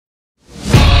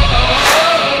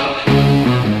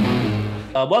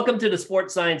Welcome to the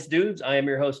Sports Science Dudes. I am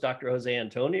your host, Dr. Jose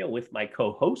Antonio, with my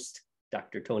co-host,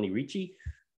 Dr. Tony Ricci.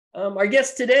 Our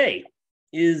guest today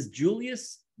is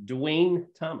Julius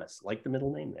Thomas, like the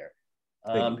middle name there.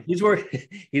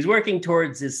 He's working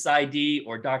towards his PsyD,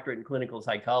 or doctorate in clinical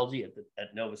psychology,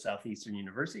 at Nova Southeastern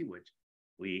University, which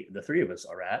the three of us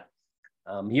are at.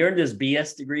 He earned his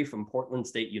BS degree from Portland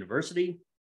State University.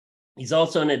 He's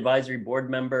also an advisory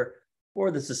board member for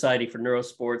the Society for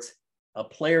Neurosports, a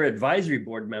player advisory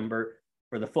board member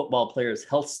for the Football Players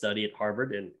Health Study at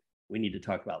Harvard, and we need to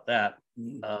talk about that.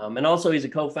 And also he's a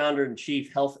co-founder and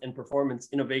chief health and performance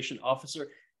innovation officer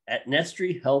at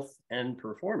Nestri Health and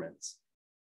Performance.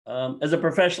 As a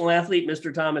professional athlete,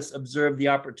 Mr. Thomas observed the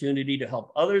opportunity to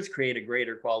help others create a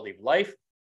greater quality of life.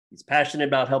 He's passionate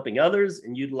about helping others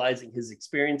and utilizing his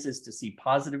experiences to see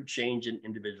positive change in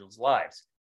individuals' lives.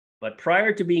 But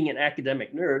prior to being an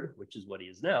academic nerd, which is what he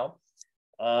is now,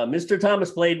 Mr. Thomas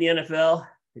played in the NFL.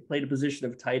 He played a position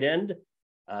of tight end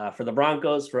for the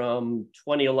Broncos from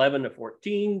 2011 to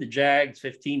 14, the Jags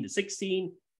 15 to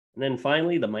 16, and then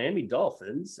finally the Miami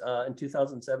Dolphins in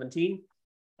 2017.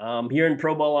 He earned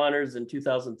Pro Bowl honors in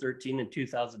 2013 and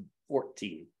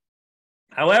 2014.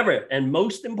 However, and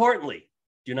most importantly,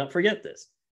 do not forget this,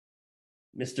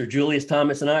 Mr. Julius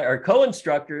Thomas and I are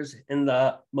co-instructors in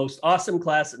the most awesome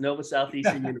class at Nova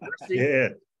Southeastern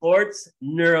University, Sports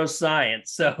Neuroscience.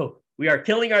 So we are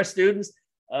killing our students,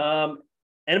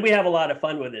 and we have a lot of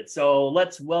fun with it. So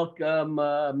let's welcome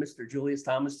Mr. Julius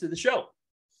Thomas to the show.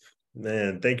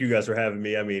 Man, thank you guys for having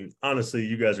me. I mean, honestly,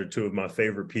 you guys are two of my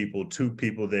favorite people, two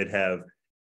people that have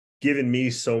given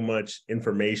me so much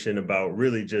information about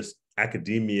really just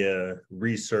academia,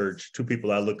 research, two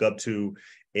people I look up to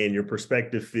in your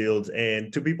perspective fields,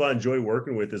 and two people I enjoy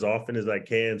working with as often as I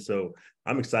can. So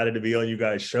I'm excited to be on you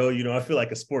guys' show. You know, I feel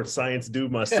like a sports science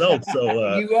dude myself.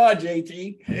 So you are,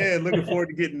 JT. Yeah, looking forward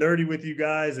to getting nerdy with you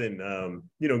guys and,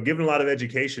 you know, giving a lot of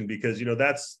education because, you know,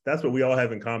 that's what we all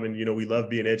have in common. You know, we love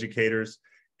being educators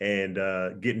and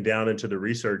getting down into the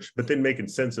research, but then making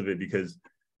sense of it because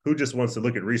who just wants to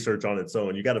look at research on its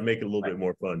own? You got to make it a little bit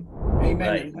more fun. Amen.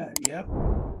 Right. Amen. Yep.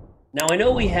 Now, I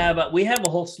know we have a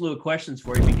whole slew of questions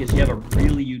for you because you have a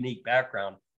really unique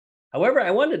background. However,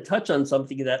 I wanted to touch on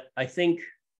something that I think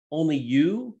only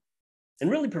you and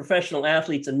really professional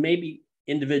athletes and maybe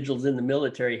individuals in the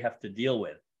military have to deal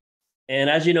with. And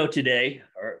as you know today,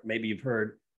 or maybe you've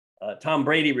heard, Tom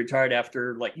Brady retired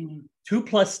after like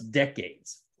 2+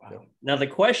 decades. Wow. Now, the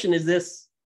question is this,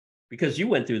 because you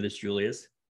went through this, Julius,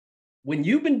 when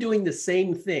you've been doing the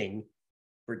same thing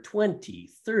for 20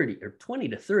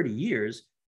 to 30 years,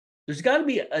 there's got to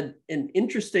be an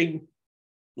interesting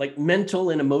like mental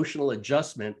and emotional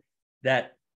adjustment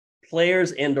that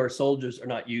players and or soldiers are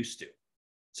not used to.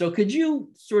 So could you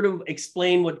sort of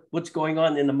explain what's going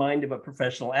on in the mind of a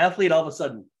professional athlete? All of a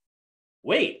sudden,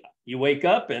 wait, you wake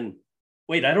up and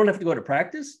wait, I don't have to go to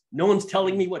practice? No one's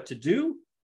telling me what to do?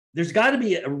 There's got to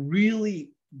be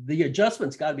the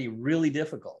adjustment's got to be really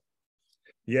difficult.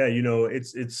 Yeah, you know,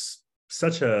 it's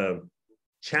such a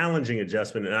challenging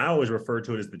adjustment. And I always refer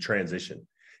to it as the transition.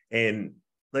 And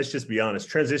let's just be honest,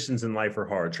 transitions in life are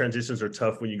hard. Transitions are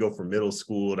tough when you go from middle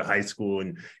school to high school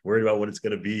and worried about what it's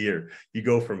going to be, or you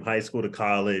go from high school to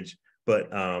college.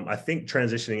 But I think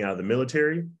transitioning out of the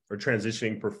military or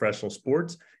transitioning professional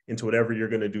sports into whatever you're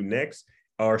going to do next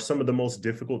are some of the most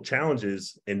difficult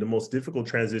challenges and the most difficult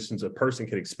transitions a person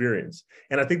can experience.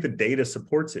 And I think the data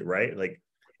supports it, right? Like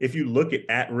if you look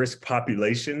at-risk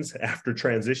populations after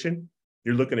transition,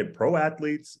 you're looking at pro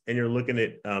athletes and you're looking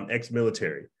at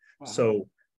ex-military. Wow. So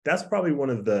that's probably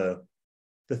one of the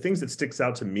things that sticks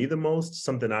out to me the most,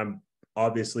 something I'm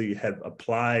obviously have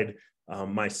applied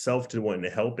myself to wanting to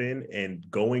help in and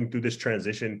going through this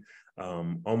transition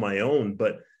on my own.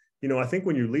 But, you know, I think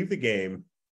when you leave the game,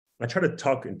 I try to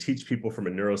talk and teach people from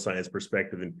a neuroscience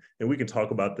perspective, and we can talk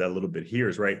about that a little bit here,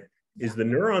 is the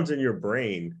neurons in your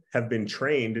brain have been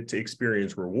trained to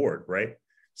experience reward, right?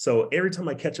 So every time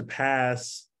I catch a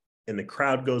pass and the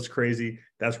crowd goes crazy,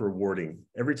 that's rewarding.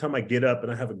 Every time I get up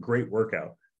and I have a great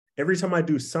workout, every time I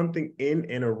do something in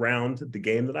and around the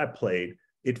game that I played,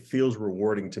 it feels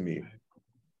rewarding to me.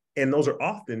 And those are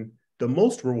often the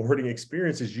most rewarding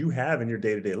experiences you have in your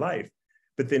day-to-day life.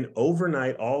 But then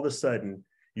overnight, all of a sudden,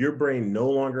 your brain no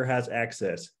longer has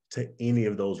access to any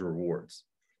of those rewards.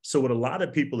 So what a lot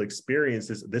of people experience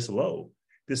is this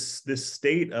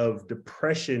state of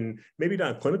depression, maybe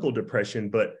not clinical depression,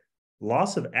 but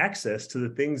loss of access to the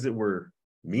things that were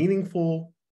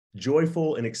meaningful,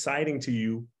 joyful, and exciting to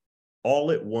you all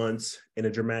at once in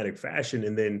a dramatic fashion.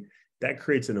 And then that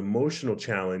creates an emotional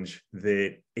challenge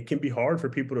that it can be hard for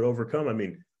people to overcome. I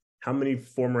mean, how many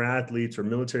former athletes or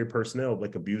military personnel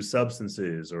like abuse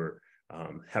substances or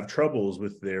have troubles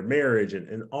with their marriage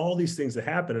and all these things that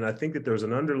happen. And I think that there's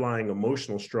an underlying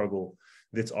emotional struggle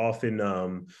that's often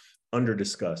under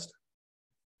discussed.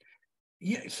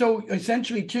 Yeah. So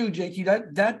essentially too,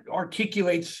 JT, that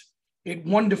articulates it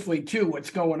wonderfully too,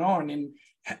 what's going on. And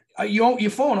you're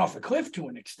falling off a cliff to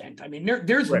an extent. I mean,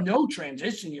 there's Right. no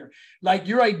transition here. Like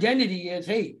your identity is,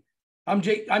 hey,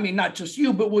 I mean, not just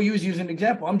you, but we'll use you as an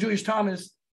example. I'm Julius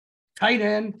Thomas, tight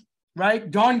end, right?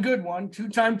 Darn good one,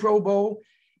 2-time Pro Bowl.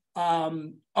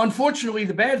 Unfortunately,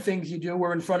 the bad things you do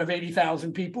were in front of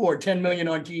 80,000 people or 10 million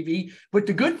on TV, but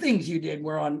the good things you did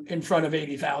were in front of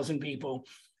 80,000 people.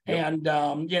 Yep.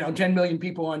 And 10 million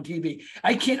people on TV.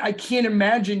 I can't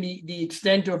imagine the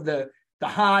extent of the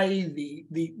high,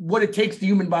 the what it takes the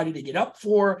human body to get up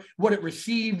for, what it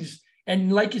receives.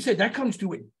 And like you said, that comes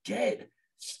to a dead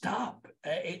stop.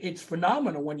 It's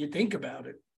phenomenal when you think about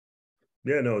it.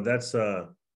 Yeah, no, that's the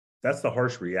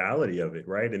harsh reality of it,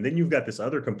 right? And then you've got this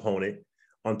other component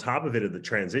on top of it of the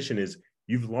transition is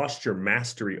you've lost your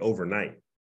mastery overnight.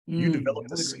 You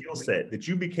developed a skill set that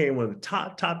you became one of the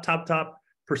top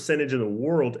percentage in the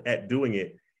world at doing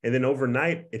it. And then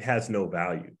overnight, it has no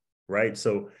value, right?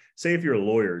 So say if you're a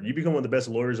lawyer, you become one of the best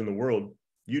lawyers in the world,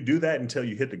 you do that until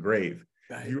you hit the grave.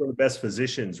 Right. You're one of the best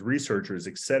physicians, researchers,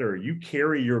 et cetera. You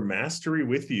carry your mastery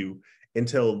with you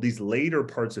until these later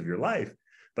parts of your life.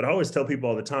 But I always tell people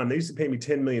all the time, they used to pay me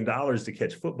 $10 million to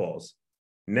catch footballs.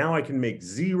 Now I can make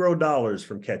 $0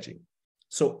 from catching.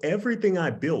 So everything I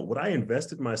built, what I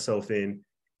invested myself in,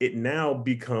 it now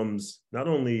becomes not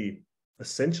only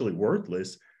essentially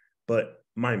worthless, but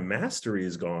my mastery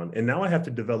is gone. And now I have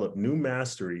to develop new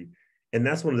mastery. And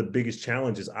that's one of the biggest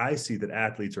challenges I see that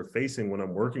athletes are facing when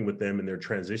I'm working with them in their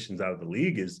transitions out of the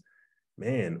league is,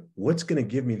 man, what's going to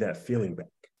give me that feeling back?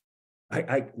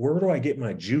 Where do I get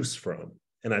my juice from?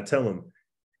 And I tell them,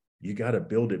 you got to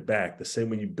build it back. The same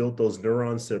when you built those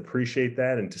neurons to appreciate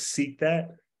that and to seek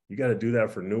that, you got to do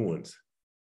that for new ones.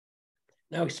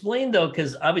 Now explain though,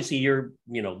 because obviously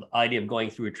the idea of going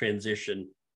through a transition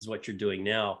is what you're doing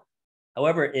now.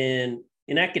 However, in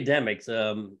academics,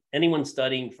 anyone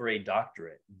studying for a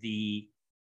doctorate, the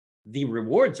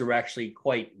rewards are actually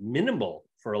quite minimal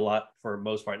for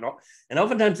most part. And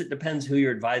oftentimes it depends who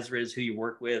your advisor is, who you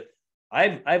work with.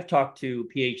 I've talked to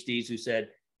PhDs who said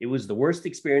it was the worst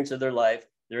experience of their life.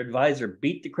 Their advisor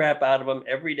beat the crap out of them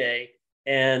every day.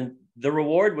 And the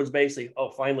reward was basically, oh,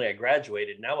 finally I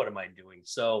graduated. Now what am I doing?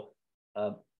 So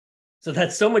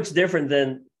that's so much different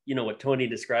than, what Tony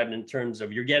described in terms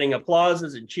of you're getting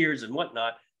applauses and cheers and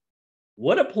whatnot.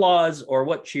 What applause or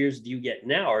what cheers do you get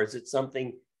now? Or is it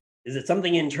something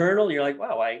internal? You're like,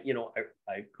 wow, I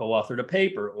co-authored a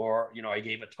paper or, I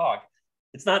gave a talk.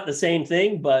 It's not the same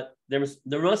thing, but there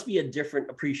must be a different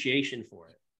appreciation for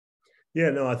it. Yeah,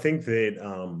 no, I think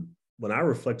that when I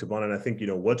reflect upon it, I think,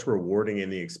 what's rewarding in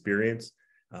the experience,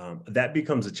 that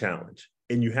becomes a challenge.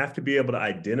 And you have to be able to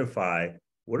identify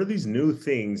what are these new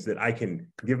things that I can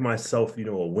give myself,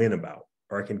 a win about,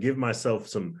 or I can give myself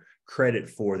some credit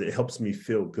for that helps me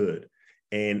feel good.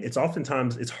 And it's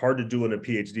hard to do in a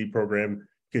PhD program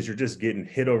because you're just getting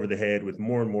hit over the head with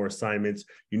more and more assignments.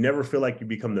 You never feel like you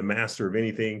become the master of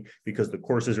anything because the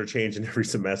courses are changing every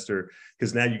semester,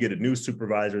 because now you get a new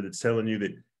supervisor that's telling you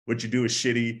that what you do is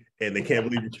shitty and they can't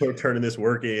believe you're turning this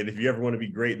work in. If you ever want to be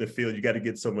great in the field, you got to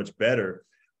get so much better.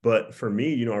 But for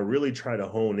me, I really try to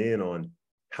hone in on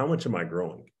how much am I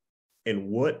growing and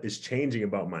what is changing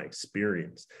about my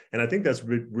experience. And I think that's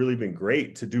really been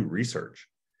great to do research,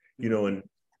 and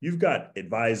you've got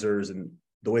advisors and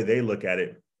the way they look at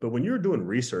it. But when you're doing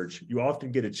research, you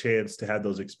often get a chance to have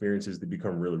those experiences that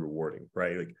become really rewarding,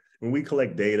 right? Like when we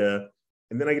collect data,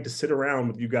 and then I get to sit around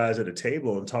with you guys at a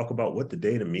table and talk about what the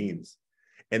data means.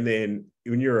 And then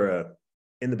when you're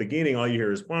in the beginning, all you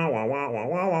hear is wah, wah, wah, wah,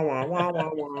 wah, wah, wah, wah,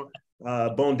 wah,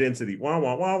 wah, bone density, wah,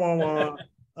 wah, wah, wah,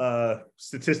 wah,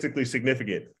 statistically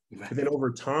significant. And then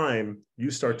over time,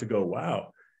 you start to go,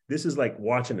 wow, this is like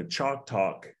watching a chalk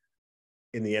talk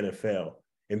in the NFL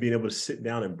and being able to sit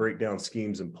down and break down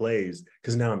schemes and plays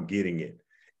because now I'm getting it.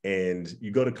 And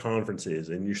you go to conferences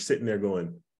and you're sitting there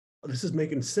going, oh, this is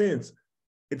making sense.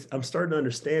 I'm starting to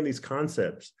understand these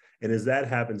concepts. And as that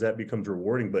happens, that becomes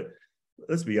rewarding. But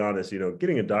let's be honest,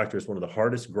 getting a doctorate is one of the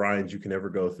hardest grinds you can ever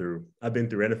go through. I've been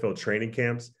through NFL training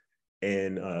camps,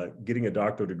 and getting a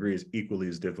doctoral degree is equally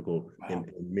as difficult in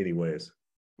many ways.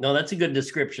 No, that's a good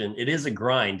description. It is a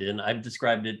grind, and I've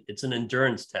described it. It's an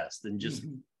endurance test, and just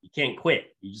you can't quit.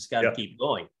 You just got to keep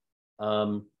going.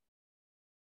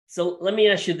 So let me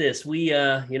ask you this: we,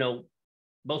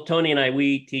 both Tony and I,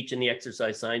 we teach in the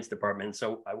exercise science department.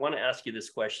 So I want to ask you this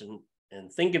question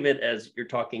and think of it as you're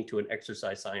talking to an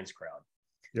exercise science crowd.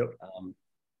 Yep.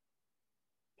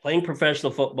 Playing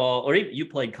professional football, or even you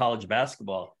played college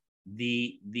basketball,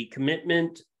 the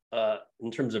commitment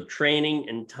in terms of training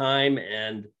and time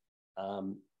and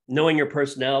knowing your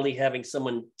personality, having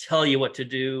someone tell you what to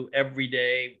do every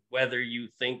day, whether you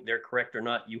think they're correct or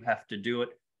not, you have to do it.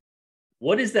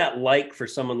 What is that like for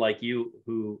someone like you,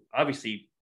 who obviously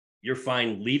you're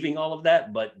fine leaving all of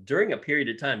that, but during a period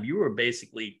of time, you were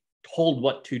basically told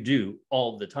what to do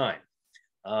all the time.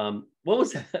 What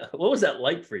was that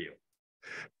like for you?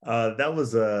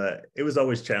 It was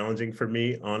always challenging for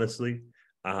me, honestly.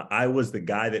 I was the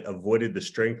guy that avoided the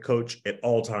strength coach at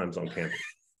all times on campus.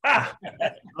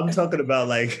 I'm talking about,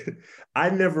 like,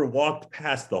 I never walked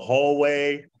past the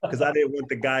hallway because I didn't want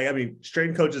the guy. I mean,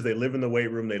 strength coaches, they live in the weight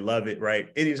room. They love it, right?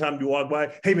 Anytime you walk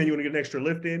by, hey, man, you want to get an extra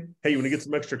lift in? Hey, you want to get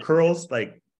some extra curls?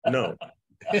 Like, no,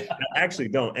 I actually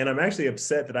don't. And I'm actually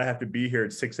upset that I have to be here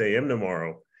at 6 a.m.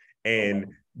 tomorrow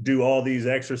and do all these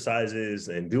exercises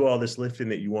and do all this lifting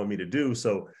that you want me to do.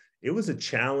 So it was a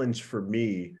challenge for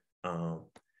me.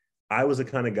 I was the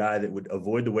kind of guy that would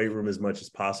avoid the weight room as much as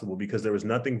possible because there was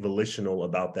nothing volitional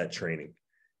about that training.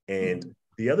 And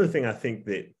the other thing I think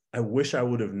that I wish I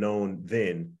would have known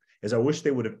then is I wish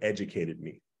they would have educated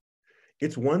me.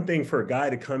 It's one thing for a guy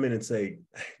to come in and say,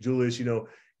 Julius,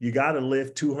 you got to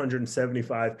lift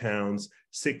 275 pounds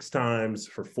 6 times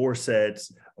for 4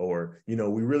 sets, or, we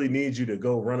really need you to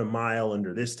go run a mile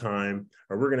under this time,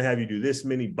 or we're going to have you do this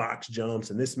many box jumps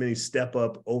and this many step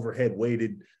up overhead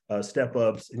weighted step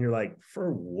ups. And you're like,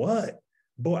 for what?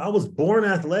 Boy, I was born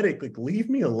athletic. Like, leave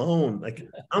me alone. Like,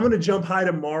 I'm going to jump high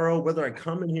tomorrow, whether I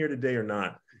come in here today or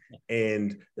not.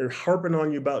 And they're harping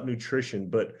on you about nutrition.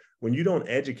 But when you don't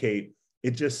educate,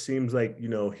 it just seems like,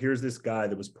 here's this guy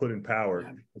that was put in power.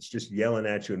 Yeah. It's just yelling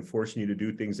at you and forcing you to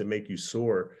do things that make you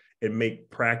sore and make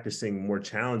practicing more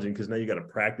challenging, because now you got to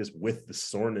practice with the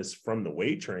soreness from the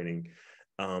weight training.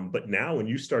 But now when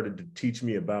you started to teach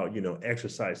me about,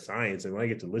 exercise science, and when I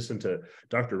get to listen to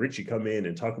Dr. Ritchie come in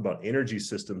and talk about energy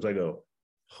systems, I go,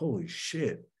 holy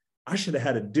shit, I should have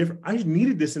had I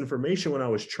needed this information when I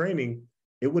was training.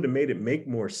 It would have made it make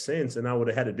more sense, and I would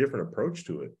have had a different approach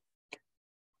to it.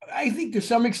 I think to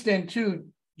some extent too,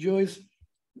 Julius,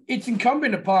 it's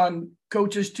incumbent upon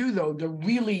coaches too, though, to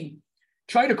really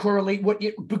try to correlate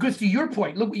because to your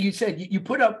point, look what you said, you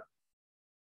put up,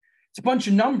 it's a bunch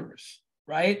of numbers,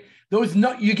 right?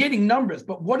 You're getting numbers,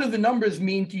 but what do the numbers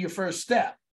mean to your first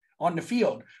step on the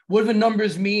field? What do the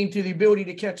numbers mean to the ability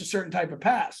to catch a certain type of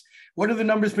pass? What do the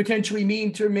numbers potentially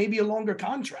mean to maybe a longer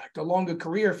contract, a longer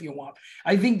career if you want?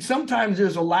 I think sometimes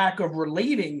there's a lack of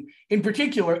relating, in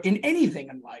particular, in anything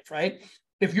in life, right?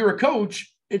 If you're a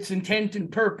coach, it's intent and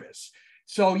purpose.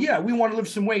 So yeah, we want to lift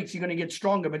some weights, you're going to get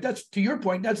stronger, but that's, to your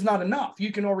point, that's not enough.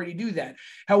 You can already do that.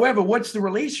 However, what's the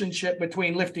relationship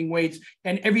between lifting weights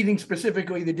and everything,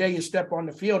 specifically the day you step on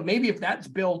the field? Maybe if that's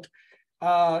built,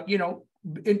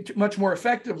 much more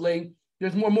effectively,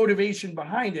 there's more motivation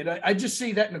behind it. I just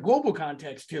see that in a global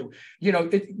context too.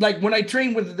 Like when I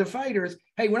train with the fighters,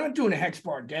 hey, we're not doing a hex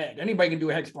bar dead. Anybody can do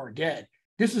a hex bar dead.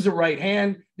 This is a right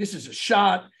hand. This is a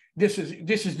shot. This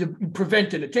is to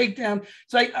prevent a takedown.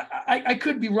 So I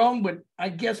could be wrong, but I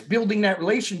guess building that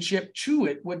relationship to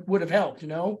it would have helped,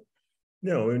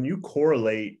 when you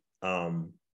correlate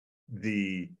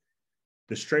the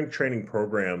strength training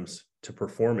programs to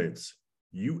performance,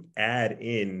 you add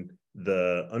in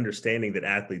the understanding that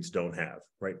athletes don't have,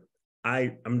 right?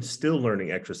 I'm still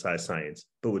learning exercise science,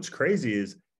 but what's crazy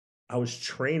is I was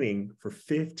training for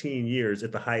 15 years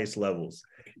at the highest levels.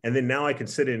 And then now I can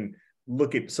sit and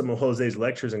look at some of Jose's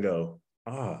lectures and go,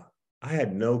 I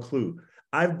had no clue.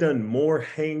 I've done more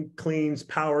hang cleans,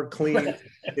 power cleans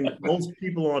than most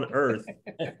people on earth,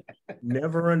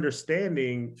 never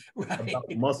understanding about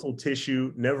muscle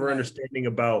tissue, never understanding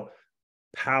about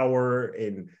power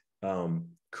and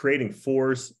creating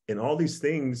force and all these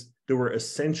things that were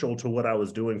essential to what I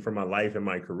was doing for my life and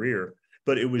my career.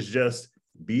 But it was just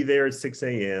be there at 6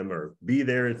 a.m. or be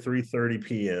there at 3:30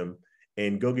 p.m.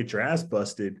 and go get your ass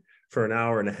busted for an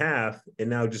hour and a half, and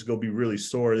now just go be really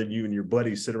sore. Then you and your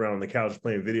buddies sit around on the couch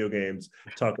playing video games,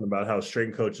 talking about how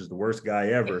strength coach is the worst guy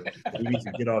ever. You need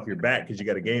to get off your back because you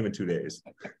got a game in 2 days.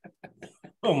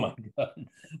 Oh my God.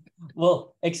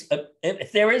 Well,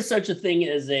 if there is such a thing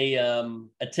as a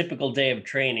typical day of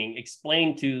training,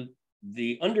 explain to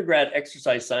the undergrad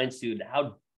exercise science student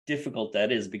how difficult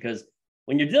that is, because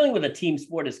when you're dealing with a team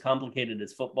sport as complicated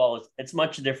as football, it's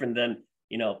much different than,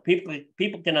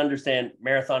 people can understand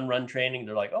marathon run training.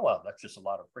 They're like, oh, well, that's just a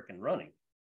lot of freaking running.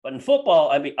 But in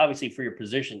football, I mean, obviously for your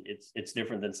position, it's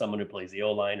different than someone who plays the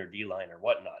O-line or D-line or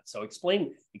whatnot. So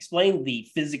explain the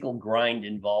physical grind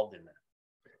involved in that.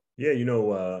 Yeah,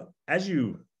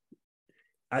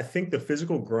 I think the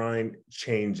physical grind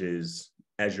changes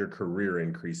as your career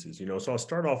increases, So I'll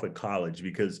start off at college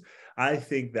because I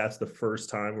think that's the first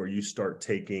time where you start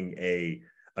taking a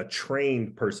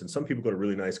trained person. Some people go to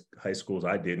really nice high schools.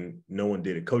 I didn't. No one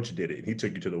did it. Coach did it. And he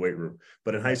took you to the weight room.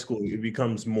 But in high school, it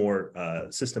becomes more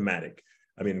systematic.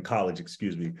 I mean, in college,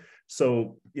 excuse me.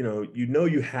 So,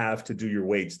 you have to do your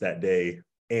weights that day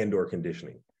and or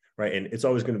conditioning, right? And it's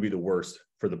always going to be the worst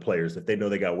for the players if they know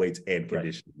they got weights and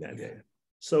conditioning that day.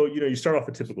 So, you start off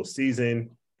a typical season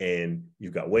and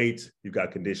you've got weights, you've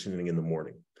got conditioning in the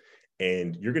morning,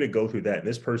 and you're going to go through that. And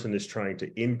this person is trying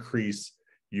to increase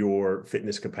your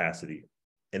fitness capacity.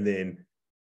 And then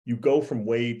you go from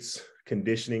weights,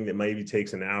 conditioning that maybe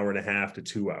takes an hour and a half to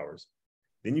 2 hours.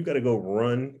 Then you got to go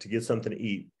run to get something to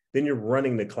eat. Then you're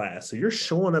running to class. So you're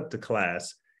showing up to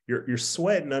class, you're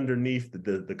sweating underneath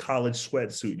the college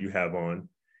sweatsuit you have on,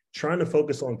 trying to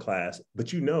focus on class,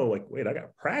 but wait, I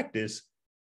got practice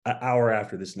an hour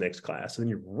after this next class. And then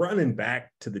you're running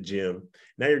back to the gym.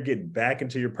 Now you're getting back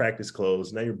into your practice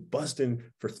clothes. Now you're busting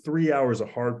for 3 hours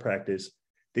of hard practice.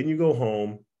 Then you go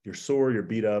home, you're sore, you're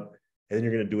beat up, and then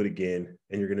you're going to do it again,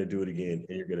 and you're going to do it again,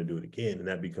 and you're going to do it again. And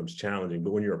that becomes challenging.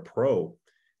 But when you're a pro,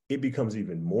 it becomes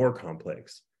even more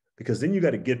complex because then you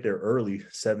got to get there early,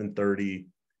 7:30.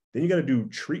 Then you got to do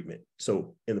treatment.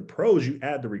 So in the pros, you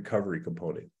add the recovery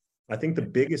component. I think the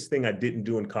biggest thing I didn't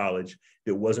do in college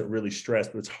that wasn't really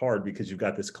stressed, but it's hard because you've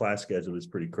got this class schedule that's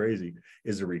pretty crazy,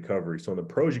 is the recovery. So in the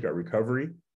pros, you got recovery.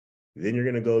 Then you're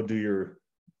going to go do your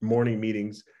morning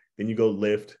meetings. Then you go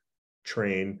lift,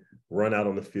 train, run out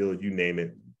on the field, you name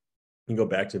it. You go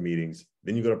back to meetings.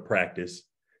 Then you go to practice.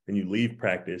 Then you leave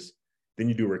practice. Then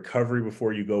you do recovery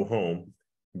before you go home.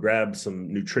 Grab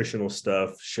some nutritional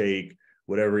stuff, shake,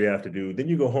 whatever you have to do. Then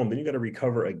you go home. Then you got to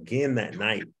recover again that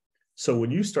night. So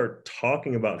when you start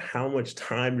talking about how much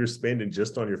time you're spending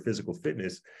just on your physical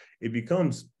fitness, it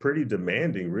becomes pretty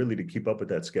demanding, really, to keep up with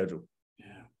that schedule.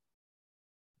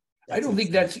 I don't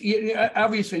think that's,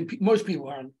 obviously most people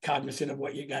aren't cognizant of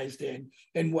what you guys did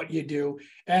and what you do.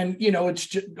 And, it's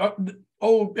just,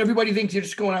 everybody thinks you're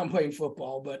just going out and playing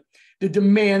football, but the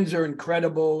demands are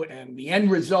incredible and the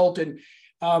end result. And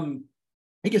I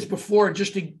guess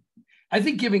I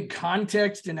think giving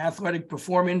context in athletic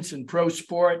performance and pro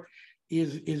sport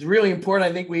is really important.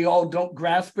 I think we all don't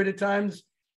grasp it at times,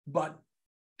 but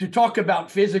to talk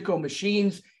about physical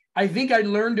machines, I think I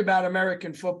learned about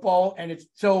American football, and it's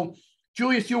so.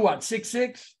 Julius, you're what,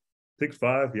 6'6"?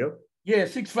 6'5", yep. Yeah,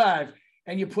 6'5",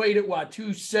 and you played at what,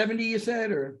 270? You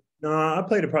said, or no? I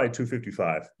played at probably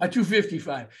 255.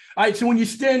 255. All right. So when you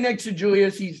stand next to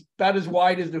Julius, he's about as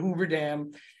wide as the Hoover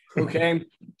Dam. Okay,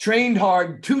 trained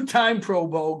hard, 2-time Pro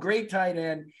Bowl, great tight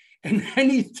end, and then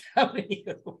he's telling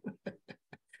you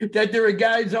that there are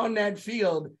guys on that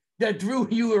field that threw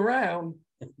you around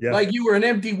like you were an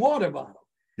empty water bottle.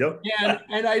 Yep.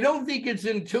 And I don't think it's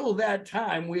until that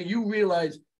time where you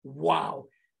realize, wow,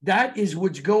 that is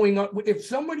what's going on. If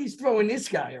somebody's throwing this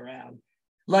guy around,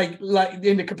 like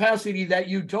in the capacity that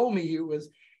you told me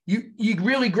you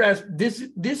really grasp this.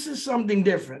 This is something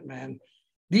different, man.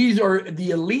 These are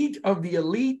the elite of the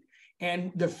elite,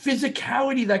 and the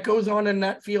physicality that goes on in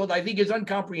that field, I think, is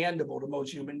incomprehensible to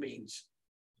most human beings.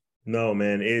 No,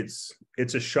 man, it's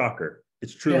a shocker.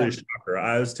 It's truly a shocker.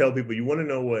 I always tell people, you want to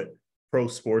know what pro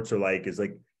sports are like, is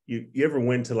like you ever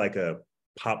went to like a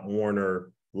Pop Warner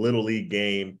Little League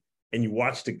game and you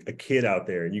watched a kid out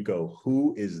there and you go,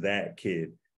 who is that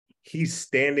kid? He's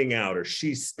standing out, or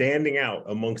she's standing out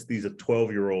amongst these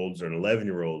 12-year-olds or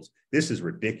 11-year-olds. This is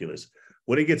ridiculous.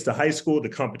 When it gets to high school, the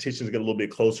competitions get a little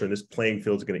bit closer and this playing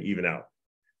field is going to even out.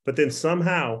 But then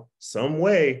somehow, some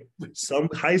way, some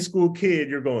high school kid,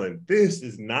 you're going, this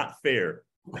is not fair.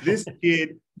 This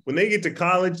kid, when they get to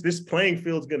college, this playing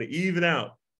field is going to even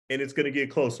out and it's going to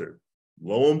get closer.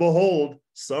 Lo and behold,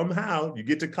 somehow you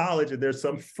get to college and there's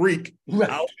some freak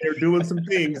out there doing some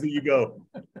things and you go,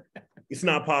 it's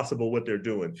not possible what they're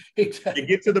doing. Exactly. You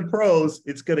get to the pros,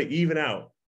 it's going to even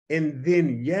out. And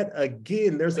then yet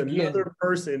again, there's another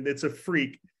person that's a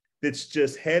freak that's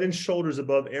just head and shoulders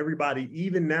above everybody,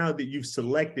 even now that you've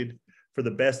selected for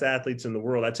the best athletes in the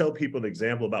world. I tell people an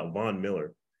example about Von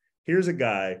Miller. Here's a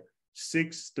guy,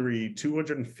 6'3",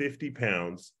 250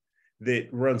 pounds, that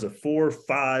runs a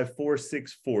 4.5,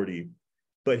 4.6 40,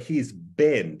 but he's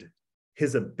bend.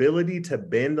 His ability to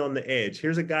bend on the edge.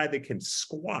 Here's a guy that can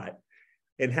squat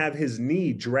and have his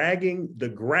knee dragging the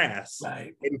grass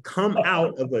Right. and come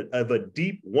out of a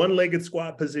deep one-legged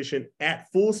squat position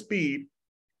at full speed,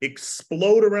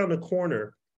 explode around the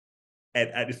corner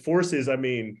at forces. I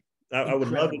mean, I would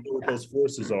love to know what those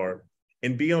forces are,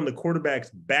 and be on the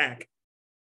quarterback's back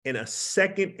in a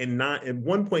second and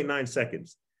 1.9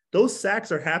 seconds. Those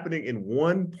sacks are happening in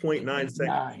 1.9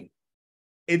 seconds.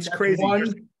 It's crazy.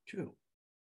 1, 2.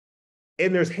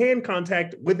 And there's hand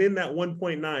contact within that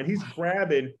 1.9. He's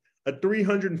grabbing a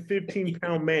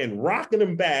 315-pound man, rocking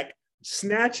him back,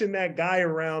 snatching that guy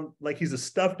around like he's a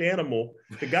stuffed animal.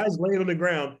 The guy's laying on the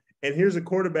ground, and here's a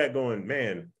quarterback going,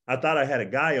 man, I thought I had a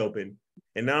guy open,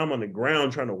 and now I'm on the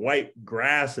ground trying to wipe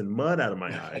grass and mud out of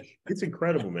my eyes. It's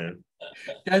incredible, man.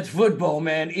 That's football,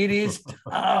 man. It is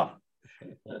tough.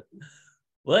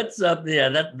 What's up? Yeah,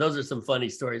 those are some funny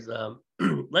stories.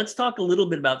 Let's talk a little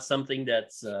bit about something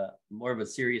that's more of a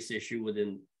serious issue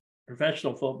within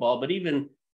professional football, but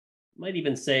might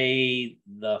even say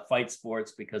the fight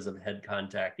sports because of head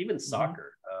contact, even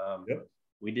soccer. Yep.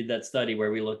 We did that study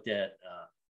where we looked at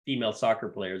female soccer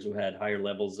players who had higher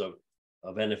levels of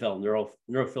NFL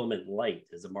neurofilament light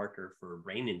as a marker for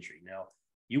brain injury. Now,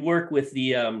 you work with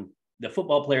the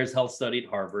football players' health study at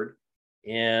Harvard,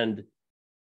 and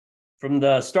from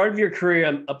the start of your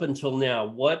career up until now,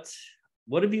 what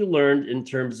have you learned in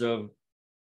terms of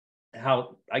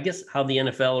how the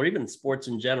NFL or even sports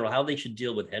in general, how they should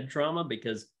deal with head trauma?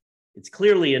 Because it's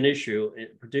clearly an issue,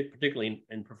 particularly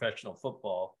in professional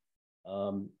football.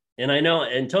 And I know,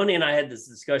 and Tony and I had this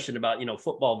discussion about,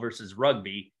 football versus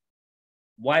rugby,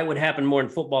 why it would happen more in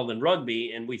football than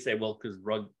rugby. And we say, well, because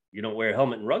you don't wear a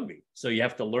helmet in rugby. So you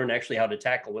have to learn actually how to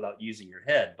tackle without using your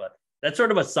head. But that's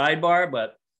sort of a sidebar,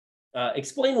 but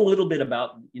explain a little bit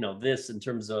about, this in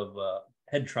terms of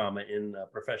head trauma in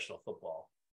professional football.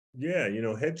 Yeah,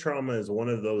 head trauma is one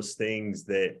of those things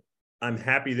that I'm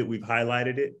happy that we've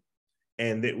highlighted it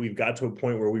and that we've got to a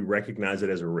point where we recognize it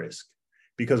as a risk.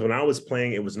 Because when I was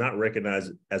playing, it was not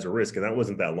recognized as a risk, and that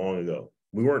wasn't that long ago.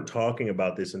 We weren't talking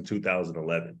about this in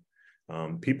 2011.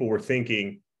 People were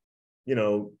thinking,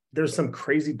 there's some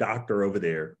crazy doctor over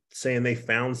there saying they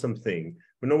found something,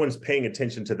 but no one's paying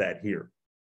attention to that here.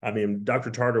 I mean,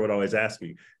 Dr. Tarter would always ask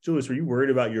me, Julius, were you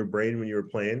worried about your brain when you were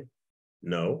playing?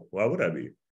 No. Why would I be?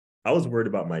 I was worried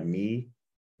about my knee,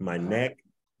 my neck,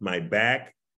 my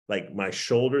back, like my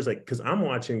shoulders, because I'm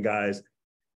watching guys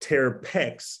tear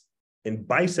pecs and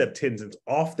bicep tendons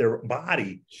off their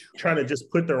body, trying to just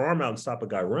put their arm out and stop a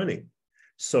guy running.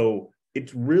 So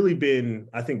it's really been,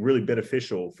 I think, really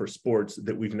beneficial for sports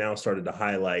that we've now started to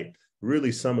highlight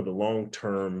really some of the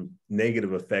long-term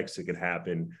negative effects that could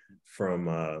happen from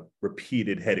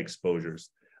repeated head exposures.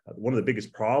 One of the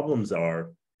biggest problems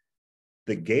are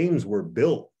the games were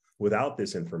built without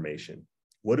this information.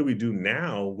 What do we do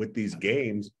now with these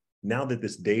games now that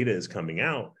this data is coming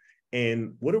out?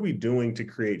 And what are we doing to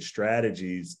create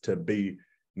strategies to be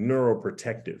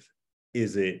neuroprotective?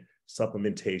 Is it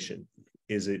supplementation?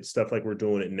 Is it stuff like we're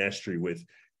doing at Nestry with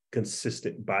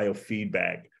consistent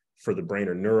biofeedback for the brain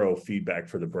or neurofeedback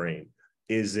for the brain?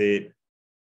 Is it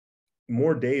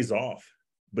more days off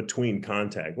between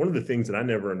contact? One of the things that I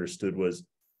never understood was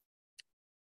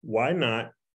why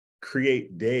not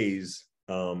create days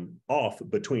off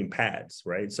between pads,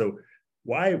 right? So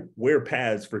why wear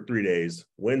pads for 3 days,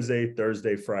 Wednesday,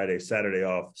 Thursday, Friday, Saturday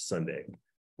off, Sunday?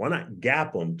 Why not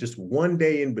gap them just one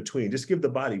day in between? Just give the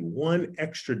body one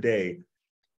extra day,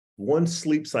 one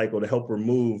sleep cycle to help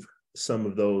remove some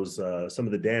of those, some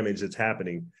of the damage that's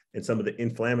happening and some of the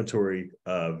inflammatory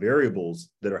variables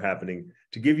that are happening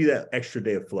to give you that extra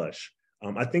day of flush.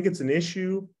 I think it's an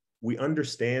issue. We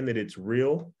understand that it's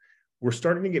real. We're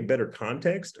starting to get better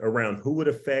context around who it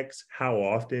affects, how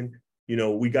often.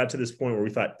 We got to this point where we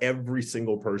thought every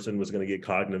single person was going to get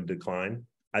cognitive decline.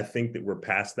 I think that we're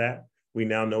past that. We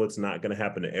now know it's not going to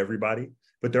happen to everybody,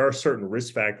 but there are certain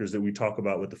risk factors that we talk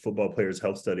about with the football players'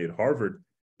 health study at Harvard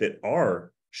that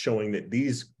are showing that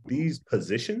these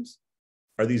positions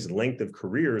or these length of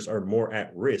careers are more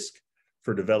at risk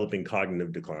for developing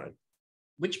cognitive decline.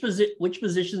 Which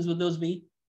positions would those be?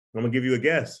 I'm going to give you a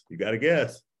guess. You got to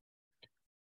guess.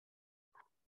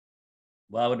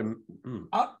 Well, I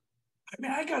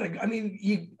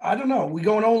don't know. We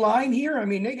going online here? I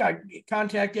mean, they got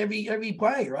contact every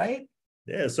play, right?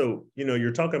 Yeah. So,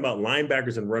 you're talking about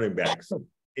linebackers and running backs.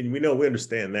 And we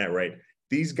understand that, right?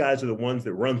 These guys are the ones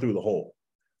that run through the hole.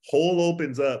 Hole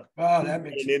opens up, that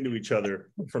makes sense. Into each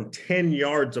other from 10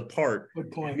 yards apart.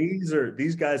 Good point.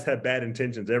 These guys have bad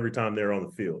intentions every time they're on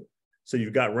the field. So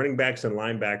you've got running backs and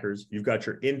linebackers. You've got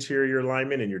your interior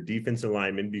linemen and your defensive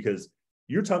linemen, because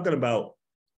you're talking about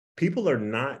people are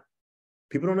not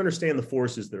People don't understand the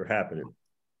forces that are happening.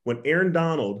 When Aaron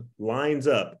Donald lines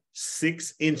up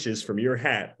 6 inches from your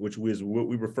hat, which was what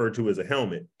we refer to as a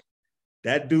helmet,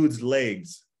 that dude's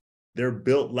legs, they're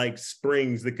built like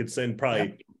springs that could send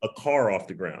probably a car off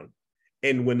the ground.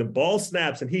 And when the ball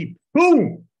snaps and he,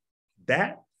 boom,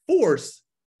 that force,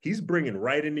 he's bringing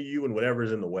right into you and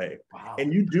whatever's in the way. Wow.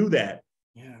 And you do that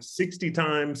 60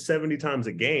 times, 70 times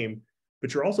a game,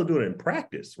 but you're also doing it in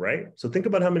practice, right? So think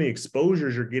about how many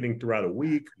exposures you're getting throughout a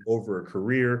week, over a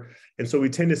career. And so we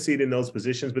tend to see it in those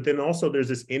positions. But then also there's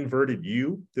this inverted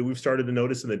U that we've started to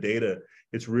notice in the data.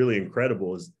 It's really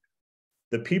incredible, is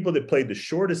the people that played the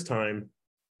shortest time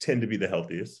tend to be the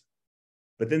healthiest.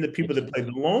 But then the people that played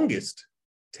the longest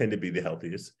tend to be the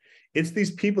healthiest. It's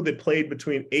these people that played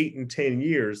between 8 and 10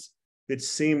 years that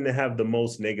seem to have the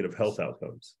most negative health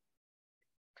outcomes.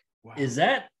 Wow.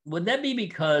 Would that be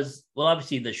because, well,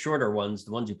 obviously the shorter ones,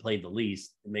 the ones who played the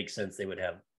least, it makes sense they would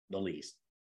have the least.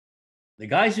 The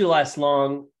guys who last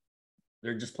long,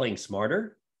 they're just playing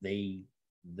smarter. They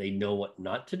know what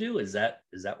not to do. Is that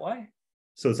why?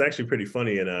 So it's actually pretty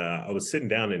funny. And I was sitting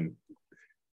down, and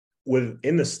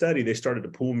within the study, they started to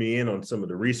pull me in on some of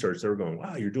the research. They were going,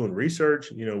 wow, you're doing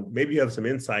research. You know, maybe you have some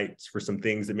insights for some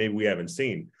things that maybe we haven't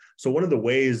seen. So one of the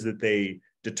ways that they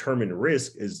determine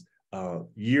risk is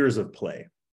years of play.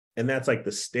 And that's like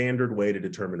the standard way to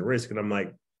determine risk. And I'm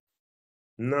like,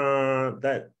 nah,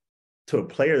 that to a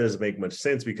player doesn't make much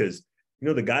sense, because, you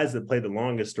know, the guys that play the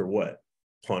longest are what?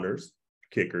 Punters,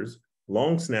 kickers,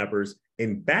 long snappers,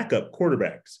 and backup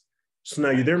quarterbacks. So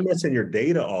now they're messing your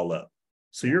data all up.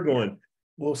 So you're going,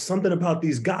 well, something about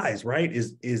these guys, right?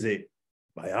 Is it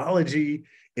biology?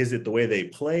 Is it the way they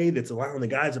play that's allowing the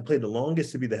guys that play the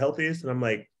longest to be the healthiest? And I'm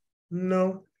like,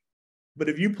 no. But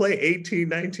if you play 18,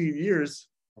 19 years,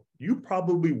 you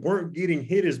probably weren't getting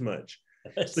hit as much.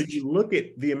 So you look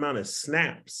at the amount of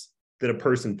snaps that a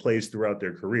person plays throughout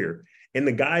their career. And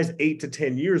the guys 8 to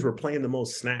 10 years were playing the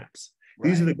most snaps. Right.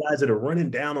 These are the guys that are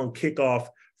running down on kickoff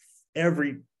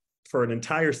for an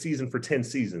entire season for 10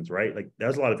 seasons, right? Like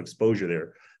there's a lot of exposure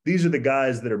there. These are the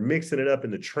guys that are mixing it up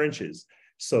in the trenches.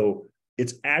 So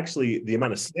it's actually the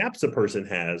amount of snaps a person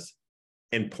has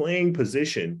and playing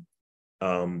position,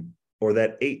 or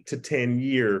that 8 to 10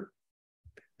 year,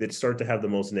 that start to have the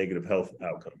most negative health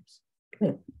outcomes.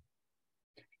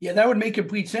 Yeah, that would make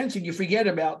complete sense. And you forget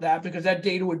about that because that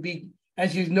data would be,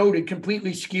 as you noted,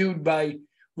 completely skewed by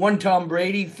one Tom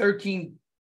Brady, 13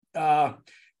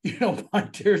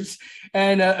 punters,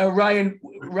 and Ryan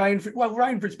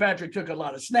Fitzpatrick took a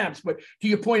lot of snaps. But to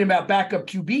your point about backup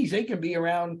QBs, they can be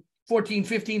around 14,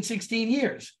 15, 16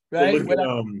 years, right?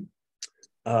 Well,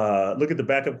 look at the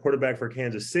backup quarterback for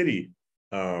Kansas City.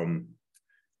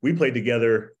 We played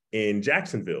together in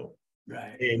Jacksonville,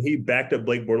 right? And he backed up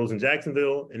Blake Bortles in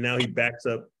Jacksonville, and now he backs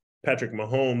up Patrick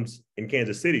Mahomes in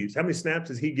Kansas City. So how many snaps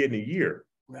does he get in a year?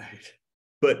 Right.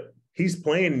 But he's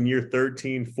playing in year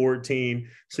 13, 14.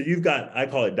 So you've got, I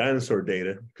call it dinosaur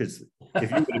data, because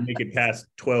if you can make it past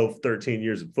 12, 13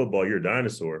 years of football, you're a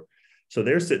dinosaur. So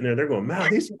they're sitting there, they're going,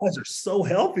 man, these guys are so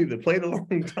healthy. They played a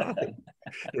long time.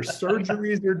 Their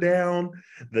surgeries are down.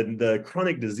 The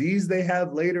chronic disease they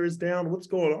have later is down. What's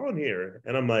going on here?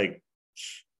 And I'm like,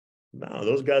 no,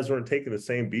 those guys weren't taking the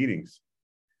same beatings.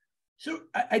 So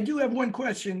I do have one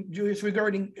question, Julius,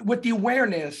 regarding with the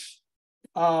awareness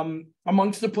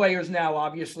amongst the players now,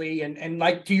 obviously, and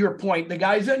like to your point, the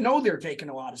guys that know they're taking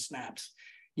a lot of snaps,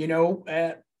 do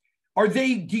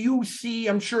you see,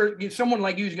 I'm sure someone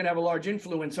like you is going to have a large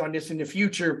influence on this in the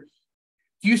future.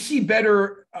 Do you see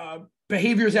better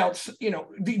behaviors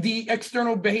the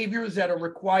external behaviors that are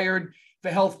required for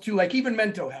health too, like even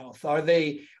mental health? Are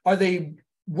they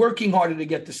working harder to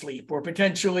get to sleep, or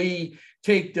potentially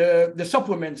take the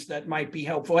supplements that might be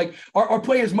helpful? Like are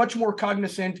players much more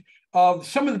cognizant of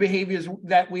some of the behaviors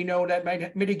that we know that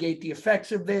might mitigate the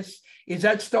effects of this? Is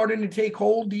that starting to take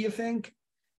hold, do you think?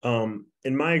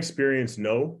 In my experience,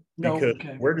 no, because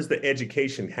where does the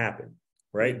education happen,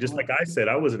 right? Just like I said,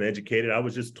 I wasn't educated. I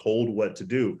was just told what to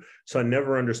do. So I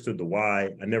never understood the why.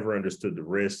 I never understood the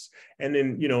risks. And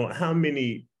then, how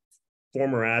many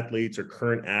former athletes or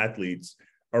current athletes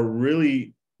are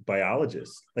really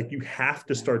biologists? Like, you have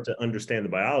to start to understand the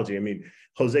biology. I mean,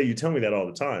 Jose, you tell me that all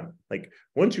the time. Like,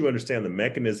 once you understand the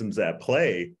mechanisms at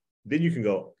play, then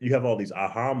you have all these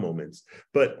aha moments.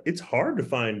 But it's hard to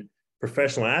find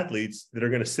professional athletes that are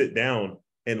going to sit down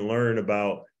and learn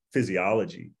about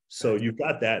physiology. So you've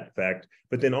got that fact.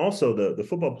 But then also the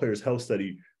Football Players Health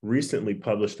Study recently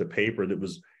published a paper that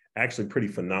was actually pretty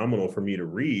phenomenal for me to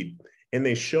read. And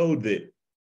they showed that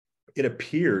it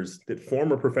appears that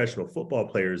former professional football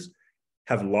players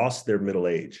have lost their middle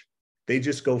age. They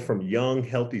just go from young,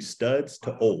 healthy studs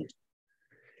to old.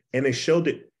 And they showed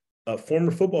that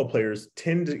former football players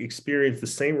tend to experience the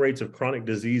same rates of chronic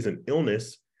disease and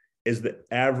illness as the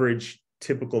average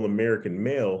typical American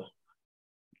male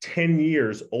 10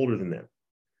 years older than them.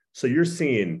 So you're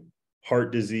seeing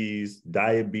heart disease,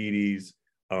 diabetes,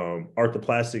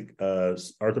 arthroplasty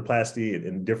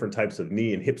and different types of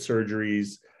knee and hip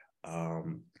surgeries,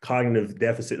 cognitive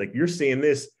deficit. Like you're seeing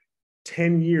this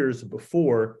 10 years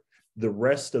before the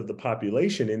rest of the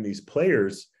population in these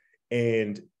players.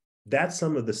 And that's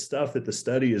some of the stuff that the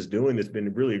study is doing that's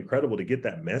been really incredible to get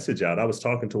that message out. I was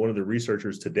talking to one of the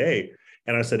researchers today,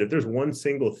 and I said, if there's one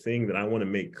single thing that I want to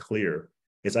make clear,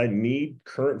 is I need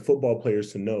current football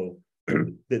players to know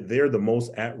that they're the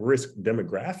most at-risk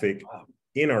demographic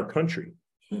in our country,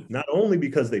 not only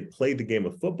because they played the game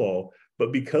of football,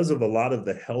 but because of a lot of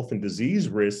the health and disease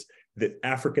risks that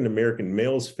African-American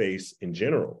males face in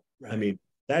general. Right. I mean,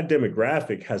 that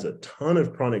demographic has a ton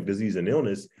of chronic disease and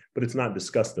illness, but it's not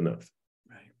discussed enough.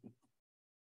 Right.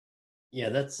 Yeah,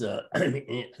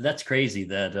 that's crazy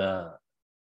that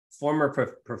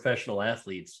former professional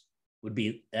athletes would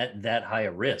be at that high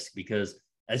a risk, because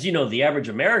as you know, the average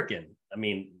American, I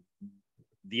mean,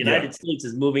 the United States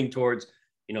is moving towards,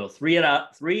 3 out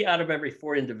of every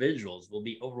 4 individuals will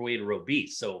be overweight or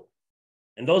obese. So,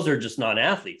 and those are just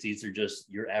non-athletes. These are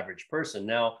just your average person.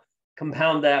 Now,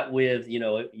 compound that with,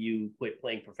 you quit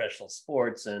playing professional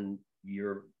sports and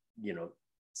you're,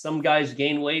 some guys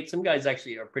gain weight. Some guys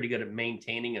actually are pretty good at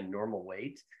maintaining a normal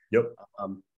weight. Yep.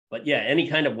 But yeah, any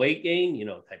kind of weight gain,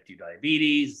 type 2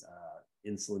 diabetes,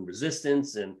 insulin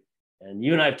resistance, and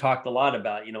you and I have talked a lot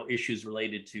about, issues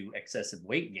related to excessive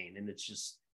weight gain, and it's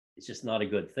just not a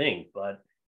good thing. But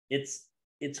it's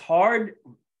hard.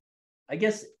 I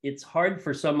guess it's hard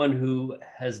for someone who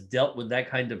has dealt with that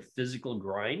kind of physical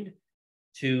grind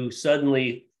to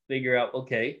suddenly figure out,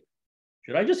 okay,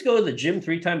 should I just go to the gym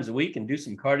 3 times a week and do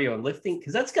some cardio and lifting?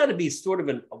 Because that's got to be sort of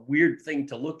a weird thing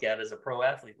to look at as a pro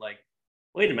athlete. Like,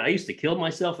 wait a minute, I used to kill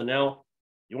myself, and now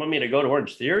you want me to go to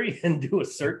Orange Theory and do a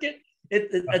circuit?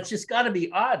 It's just got to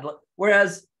be odd.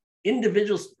 Whereas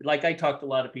individuals, like I talked to a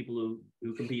lot of people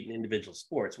who compete in individual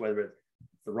sports, whether it's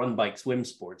the run, bike, swim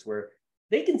sports, where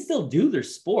they can still do their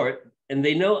sport, and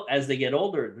they know as they get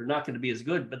older, they're not going to be as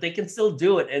good, but they can still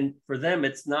do it. And for them,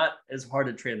 it's not as hard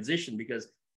a transition, because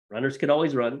runners can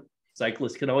always run,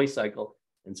 cyclists can always cycle,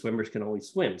 and swimmers can always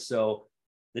swim. So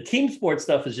the team sport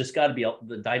stuff has just got to be,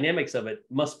 the dynamics of it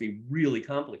must be really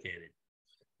complicated.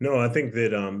 No, I think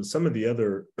that some of the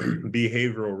other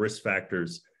behavioral risk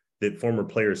factors that former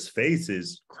players face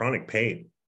is chronic pain,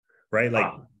 right?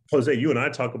 Like, Jose, you and I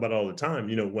talk about all the time.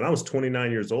 When I was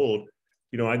 29 years old,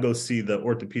 I go see the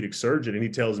orthopedic surgeon, and he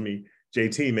tells me,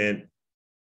 JT, man,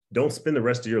 don't spend the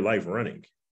rest of your life running.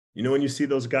 When you see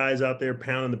those guys out there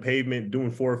pounding the pavement,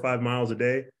 doing 4 or 5 miles a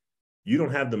day, you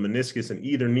don't have the meniscus in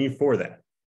either knee for that.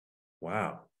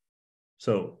 Wow.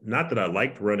 So not that I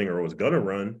liked running or was going to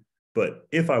run, but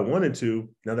if I wanted to,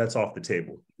 now that's off the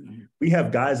table. Mm-hmm. We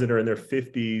have guys that are in their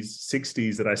 50s,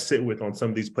 60s that I sit with on some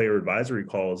of these player advisory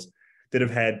calls that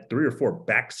have had 3 or 4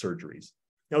 back surgeries.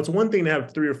 Now, it's one thing to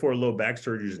have 3 or 4 low back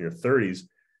surgeries in your 30s,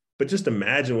 but just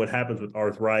imagine what happens with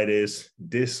arthritis,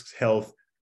 disc health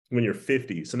when you're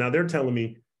 50. So now they're telling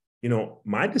me,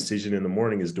 my decision in the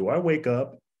morning is, do I wake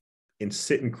up and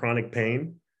sit in chronic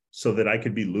pain so that I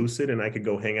could be lucid and I could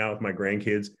go hang out with my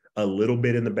grandkids a little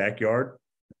bit in the backyard?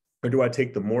 Or do I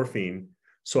take the morphine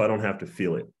so I don't have to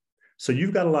feel it? So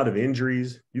you've got a lot of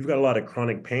injuries, you've got a lot of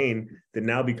chronic pain that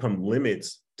now become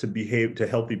limits to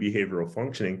healthy behavioral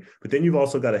functioning. But then you've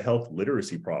also got a health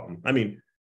literacy problem. I mean,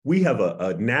 we have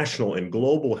a national and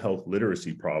global health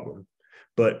literacy problem,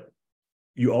 but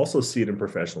you also see it in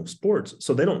professional sports.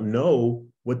 So they don't know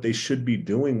what they should be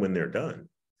doing when they're done.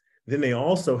 Then they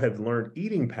also have learned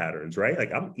eating patterns, right?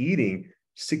 Like, I'm eating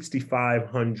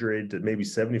 6,500 to maybe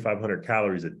 7,500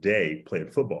 calories a day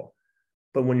playing football.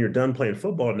 But when you're done playing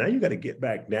football, now you got to get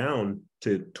back down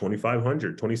to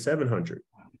 2,500, 2,700.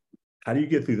 How do you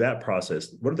get through that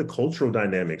process? What are the cultural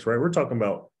dynamics, right? We're talking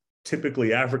about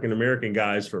typically African-American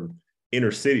guys from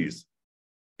inner cities.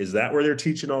 Is that where they're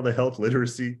teaching all the health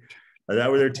literacy? Is that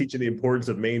where they're teaching the importance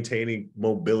of maintaining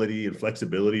mobility and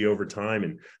flexibility over time?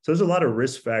 And so there's a lot of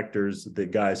risk factors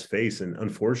that guys face. And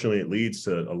unfortunately, it leads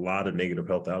to a lot of negative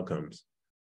health outcomes.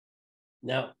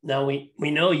 Now we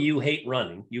know you hate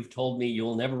running. You've told me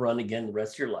you'll never run again the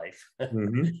rest of your life.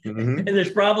 Mm-hmm, mm-hmm. And there's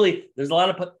a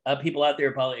lot of people out there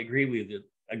who probably agree with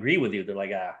you. They're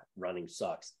like, running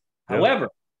sucks. Yep. However,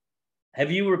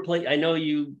 have you replaced, I know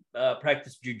you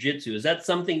practice jiu-jitsu. Is that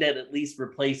something that at least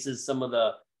replaces some of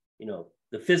the,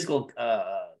 the physical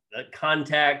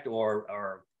contact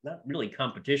or not really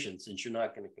competition, since you're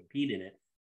not going to compete in it.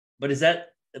 But is that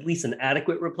at least an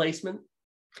adequate replacement?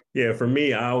 Yeah, for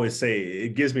me, I always say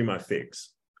it gives me my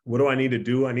fix. What do I need to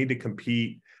do? I need to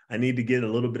compete. I need to get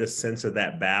a little bit of sense of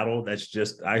that battle. That's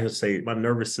just, I would say my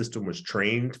nervous system was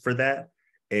trained for that,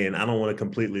 and I don't want to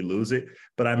completely lose it.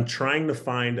 But I'm trying to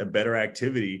find a better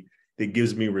activity that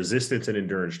gives me resistance and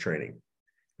endurance training.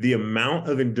 The amount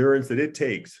of endurance that it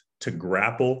takes to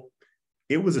grapple,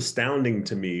 it was astounding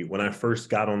to me when I first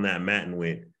got on that mat and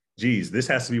went, geez, this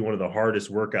has to be one of the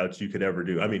hardest workouts you could ever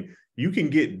do. I mean, you can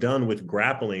get done with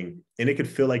grappling and it could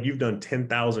feel like you've done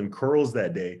 10,000 curls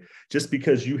that day just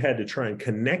because you had to try and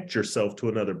connect yourself to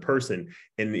another person.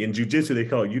 And in jiu-jitsu, they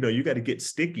call it, you got to get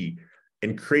sticky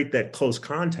and create that close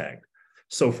contact.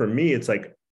 So for me, it's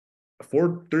like 3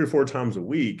 or 4 times a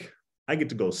week, I get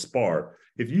to go spar.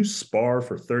 If you spar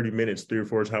for 30 minutes, 3 or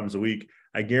 4 times a week,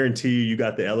 I guarantee you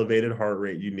got the elevated heart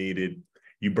rate you needed.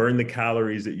 You burn the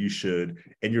calories that you should,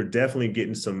 and you're definitely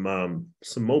getting some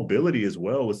mobility as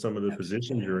well with some of the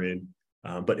positions you're in.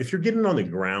 But if you're getting on the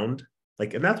ground,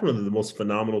 and that's one of the most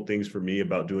phenomenal things for me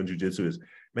about doing jiu-jitsu is,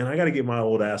 man, I got to get my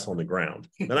old ass on the ground.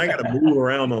 And I got to move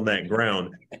around on that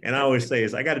ground. And I always say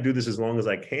I got to do this as long as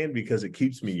I can because it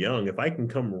keeps me young. If I can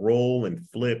come roll and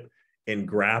flip and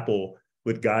grapple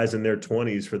with guys in their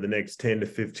 20s for the next 10 to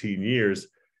 15 years,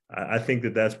 I think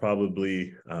that's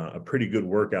probably a pretty good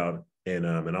workout. And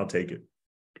I'll take it.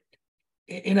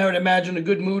 And I would imagine a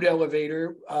good mood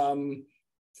elevator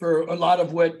for a lot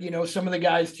of what, some of the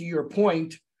guys, to your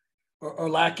point, are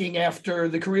lacking after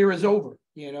the career is over,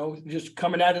 just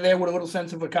coming out of there with a little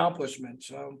sense of accomplishment.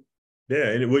 So, yeah.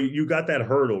 And you got that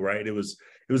hurdle, right? It was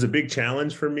a big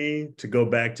challenge for me to go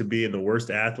back to being the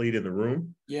worst athlete in the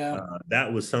room. Yeah.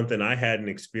 That was something I hadn't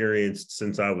experienced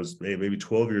since I was maybe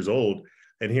 12 years old.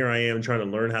 And here I am trying to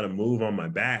learn how to move on my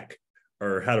back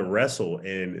or how to wrestle.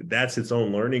 And that's its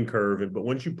own learning curve. But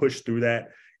once you push through that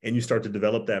and you start to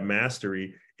develop that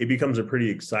mastery, it becomes a pretty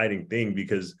exciting thing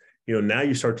because, now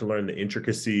you start to learn the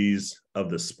intricacies of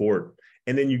the sport,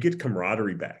 and then you get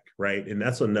camaraderie back, right? And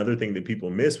that's another thing that people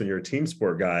miss when you're a team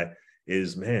sport guy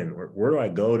is, man, where do I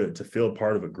go to feel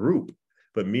part of a group?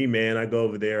 But me, man, I go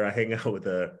over there, I hang out with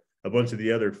a bunch of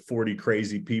the other 40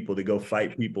 crazy people that go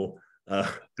fight people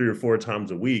 3 or 4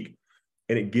 times a week.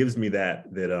 And it gives me that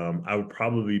I would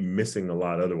probably be missing a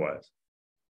lot otherwise.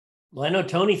 Well, I know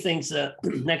Tony thinks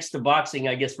next to boxing,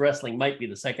 I guess wrestling might be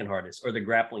the second hardest, or the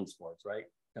grappling sports, right,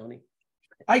 Tony?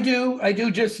 I do.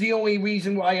 Just the only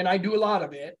reason why, and I do a lot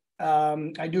of it.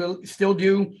 Still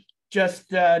do.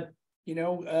 Just, again,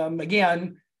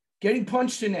 getting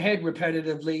punched in the head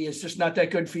repetitively is just not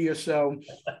that good for you. So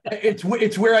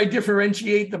it's where I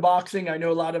differentiate the boxing. I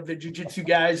know a lot of the jiu-jitsu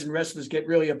guys and wrestlers get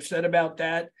really upset about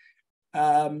that.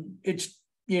 We're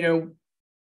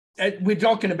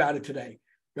talking about it today,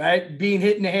 right? Being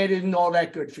hit in the head isn't all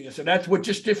that good for you. So that's what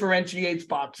just differentiates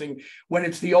boxing when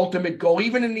it's the ultimate goal.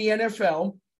 Even in the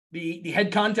NFL, the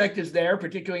head contact is there,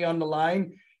 particularly on the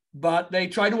line, but they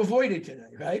try to avoid it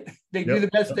today, right? They do the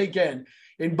best they can.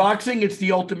 In boxing, it's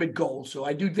the ultimate goal. So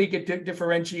I do think it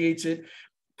differentiates it.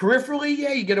 Peripherally,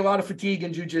 yeah, you get a lot of fatigue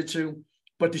in jiu-jitsu,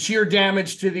 but the sheer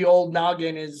damage to the old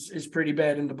noggin is pretty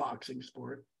bad in the boxing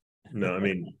sport. No, I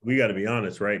mean, we got to be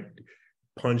honest, right?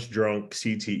 Punch drunk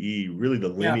CTE, really the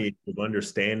lineage of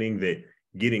understanding that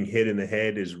getting hit in the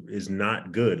head is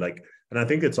not good. And I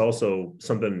think it's also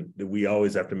something that we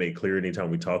always have to make clear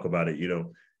anytime we talk about it.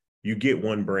 You get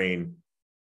one brain,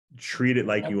 treat it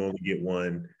like you only get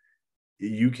one.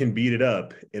 You can beat it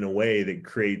up in a way that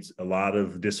creates a lot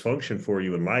of dysfunction for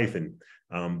you in life. And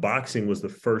boxing was the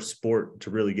first sport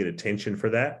to really get attention for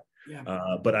that. Yeah.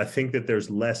 But I think that there's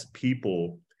less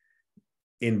people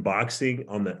in boxing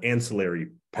on the ancillary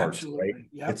parts. Absolutely. Right?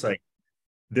 Yep. It's like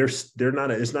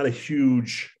it's not a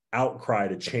huge outcry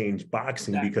to change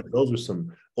boxing because those are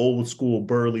some old school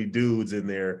burly dudes in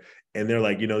there, and they're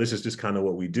like, this is just kind of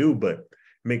what we do. But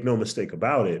make no mistake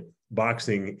about it,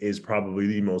 boxing is probably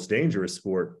the most dangerous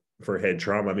sport for head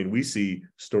trauma. I mean, we see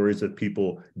stories of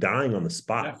people dying on the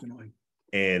spot. Definitely.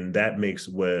 And that makes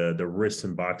the risks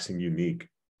in boxing unique.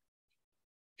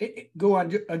 Go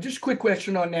on. Just a quick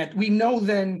question on that. We know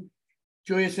then,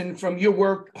 Julius, and from your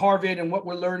work, Harvard, and what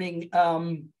we're learning,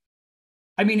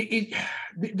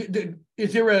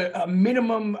 is there a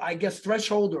minimum, I guess,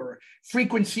 threshold or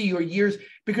frequency or years?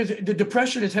 Because the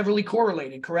depression is heavily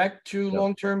correlated, correct, to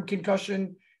long-term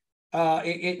concussion.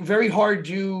 It's very hard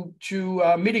to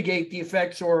mitigate the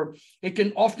effects, or it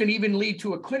can often even lead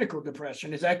to a clinical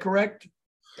depression. Is that correct?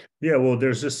 Yeah, well,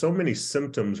 there's just so many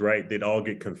symptoms, right? They'd all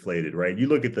get conflated, right? You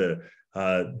look at the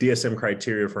DSM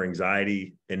criteria for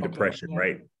anxiety and depression,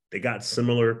 right? they got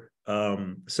similar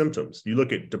symptoms. You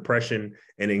look at depression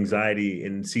and anxiety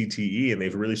in CTE, and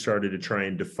they've really started to try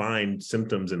and define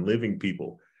symptoms in living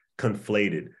people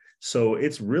conflated. So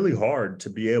it's really hard to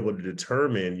be able to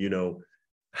determine,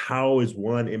 how is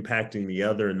one impacting the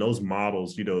other? And those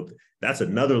models, that's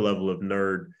another level of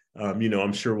nerd.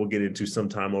 I'm sure we'll get into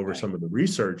sometime over some of the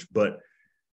research, but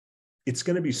it's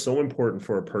going to be so important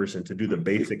for a person to do the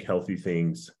basic healthy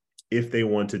things if they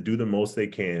want to do the most they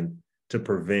can to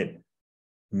prevent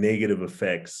negative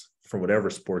effects from whatever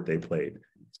sport they played.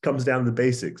 It comes down to the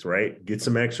basics, right? Get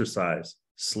some exercise,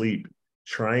 sleep,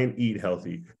 try and eat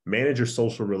healthy, manage your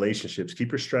social relationships,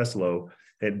 keep your stress low,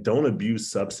 and don't abuse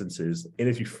substances. And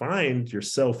if you find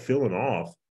yourself feeling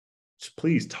off, just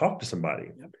please talk to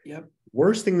somebody. Yep.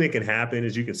 Worst thing that can happen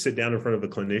is you can sit down in front of a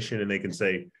clinician and they can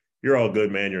say, you're all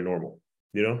good, man, you're normal.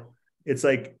 It's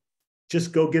like,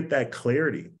 just go get that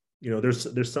clarity.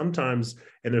 There's sometimes,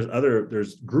 and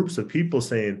there's groups of people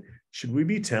saying, should we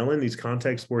be telling these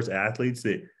contact sports athletes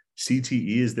that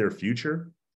CTE is their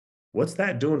future? What's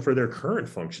that doing for their current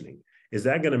functioning? Is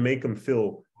that going to make them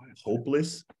feel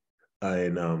hopeless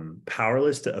and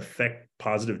powerless to affect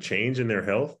positive change in their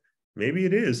health? Maybe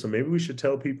it is. So maybe we should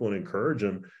tell people and encourage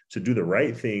them to do the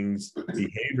right things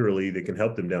behaviorally that can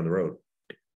help them down the road.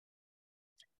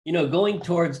 Going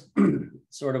towards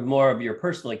sort of more of your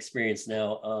personal experience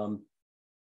now,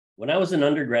 when I was an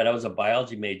undergrad, I was a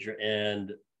biology major,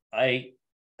 and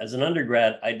as an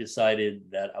undergrad, I decided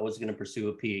that I was going to pursue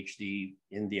a PhD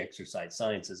in the exercise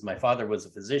sciences. My father was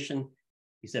a physician.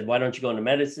 He said, why don't you go into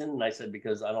medicine? And I said,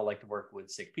 because I don't like to work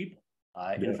with sick people.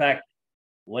 In fact,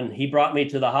 when he brought me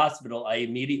to the hospital, I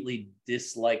immediately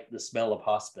disliked the smell of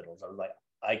hospitals. I was like,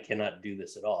 I cannot do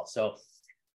this at all.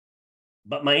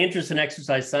 But my interest in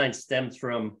exercise science stems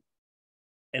from,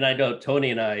 and I know Tony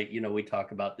and I, we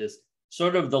talk about this,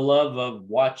 sort of the love of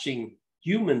watching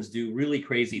humans do really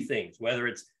crazy things, whether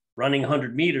it's running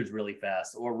 100 meters really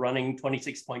fast or running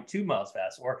 26.2 miles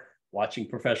fast or watching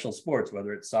professional sports,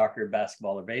 whether it's soccer,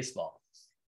 basketball, or baseball.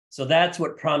 So that's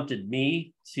what prompted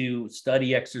me to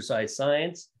study exercise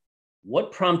science.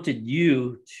 What prompted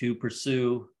you to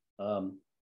pursue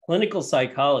clinical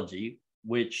psychology,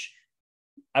 which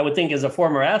I would think as a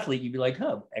former athlete, you'd be like,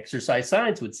 exercise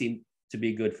science would seem to be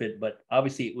a good fit. But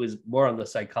obviously it was more on the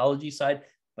psychology side,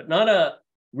 but not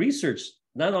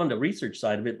on the research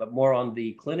side of it, but more on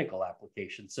the clinical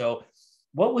application. So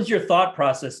what was your thought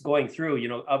process going through?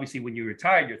 Obviously when you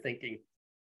retired, you're thinking,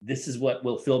 this is what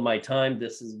will fill my time.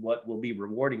 This is what will be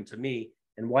rewarding to me.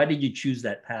 And why did you choose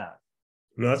that path?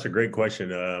 No, that's a great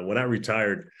question. When I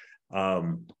retired,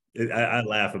 I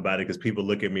laugh about it because people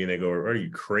look at me and they go, are you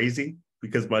crazy?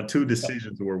 Because my two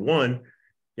decisions were, one,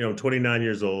 29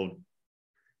 years old,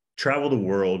 travel the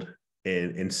world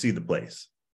and see the place,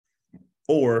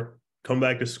 or come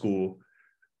back to school,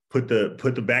 put the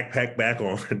backpack back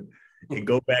on and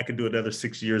go back and do another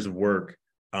 6 years of work.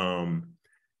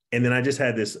 And then I just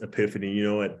had this epiphany, you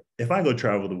know what, if I go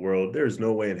travel the world, there's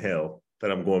no way in hell that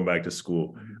I'm going back to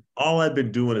school. All I've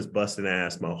been doing is busting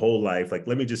ass my whole life. Like,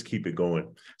 let me just keep it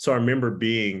going. So I remember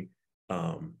being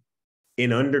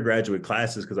in undergraduate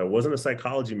classes, because I wasn't a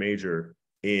psychology major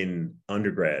in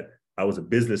undergrad. I was a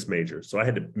business major. So I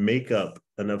had to make up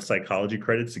enough psychology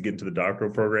credits to get into the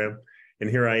doctoral program. And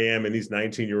here I am, and these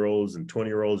 19-year-olds and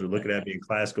 20-year-olds are looking at me in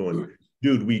class going,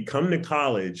 dude, we come to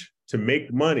college to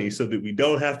make money so that we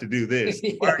don't have to do this.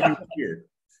 Why are you here?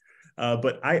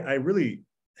 But I really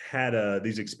had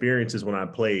these experiences when I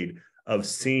played of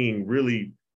seeing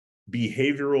really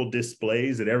behavioral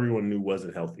displays that everyone knew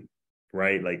wasn't healthy,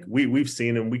 right? Like we've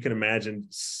seen them. We can imagine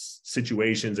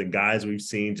situations and guys we've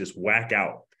seen just whack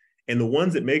out. And the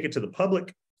ones that make it to the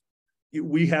public,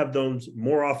 we have those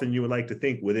more often than you would like to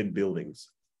think within buildings.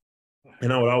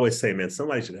 And I would always say, man,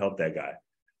 somebody should help that guy.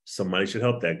 Somebody should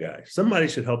help that guy. Somebody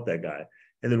should help that guy.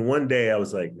 And then one day I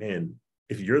was like, man,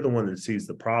 if you're the one that sees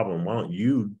the problem, why don't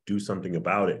you do something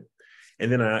about it?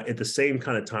 And then at the same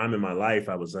kind of time in my life,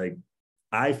 I was like,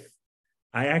 I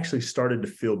actually started to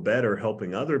feel better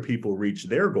helping other people reach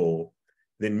their goal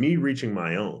than me reaching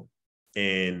my own.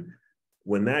 And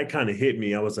when that kind of hit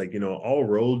me, I was like, all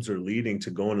roads are leading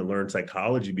to going to learn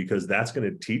psychology, because that's going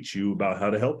to teach you about how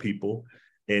to help people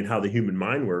and how the human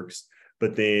mind works.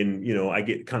 But then, I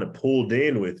get kind of pulled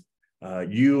in with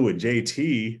you and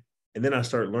JT, and then I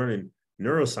start learning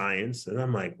neuroscience. And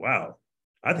I'm like, wow,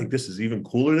 I think this is even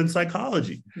cooler than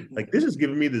psychology. Like, this is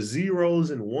giving me the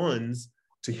zeros and ones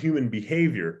to human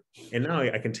behavior. And now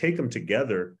I can take them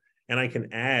together and I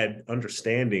can add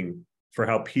understanding for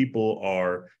how people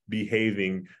are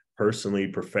behaving personally,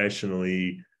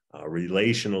 professionally,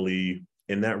 relationally.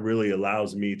 And that really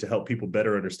allows me to help people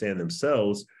better understand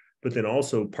themselves, but then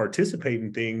also participate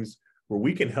in things where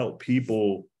we can help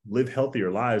people live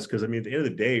healthier lives. Because I mean, at the end of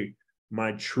the day,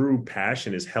 my true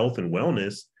passion is health and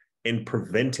wellness and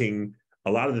preventing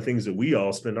a lot of the things that we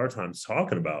all spend our time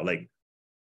talking about. Like,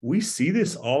 we see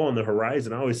this all on the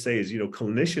horizon. I always say is,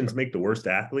 clinicians make the worst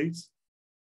athletes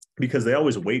because they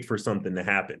always wait for something to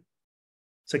happen.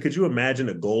 So could you imagine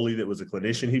a goalie that was a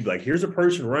clinician? He'd be like, here's a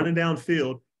person running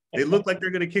downfield. They look like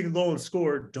they're going to kick a goal and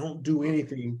score. Don't do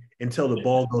anything until the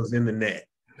ball goes in the net.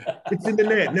 It's in the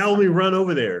net. Now we run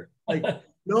over there. Like,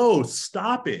 no,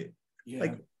 stop it. Yeah.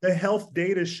 Like, the health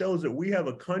data shows that we have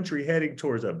a country heading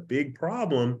towards a big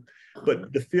problem,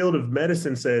 but the field of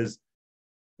medicine says,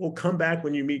 well, come back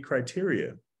when you meet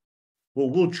criteria. Well,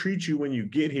 we'll treat you when you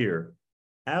get here.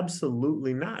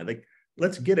 Absolutely not. Like,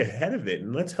 let's get ahead of it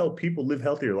and let's help people live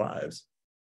healthier lives.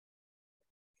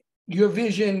 Your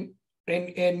vision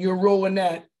and your role in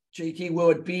that, JT, will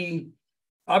it be,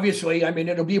 obviously, I mean,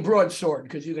 it'll be a broad sword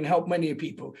because you can help many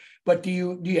people, but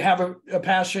do you have a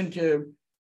passion to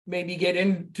maybe get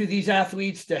into these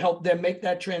athletes to help them make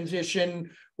that transition,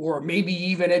 or maybe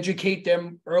even educate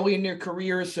them early in their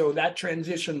career so that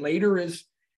transition later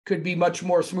could be much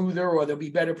more smoother, or they'll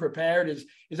be better prepared? Is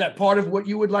that part of what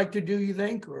you would like to do, you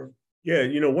think? Or yeah,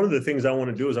 one of the things I want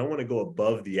to do is I want to go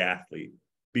above the athlete,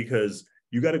 because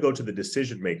you got to go to the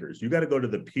decision makers. You got to go to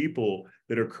the people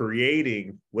that are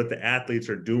creating what the athletes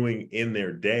are doing in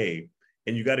their day,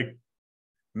 and you got to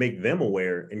make them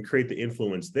aware and create the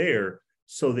influence there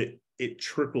so that it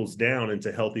trickles down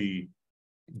into healthy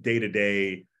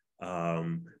day-to-day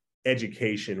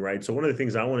education, right? So one of the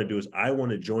things I want to do is I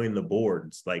want to join the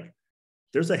boards. Like,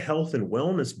 there's a health and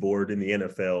wellness board in the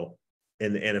NFL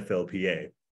and the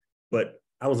NFLPA. But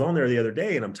I was on there the other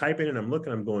day and I'm typing and I'm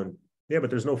looking, I'm going, yeah, but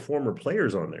there's no former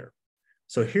players on there.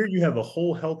 So here you have a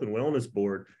whole health and wellness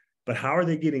board, but how are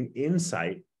they getting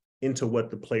insight into what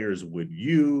the players would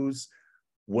use,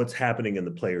 what's happening in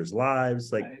the players'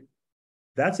 lives? Like,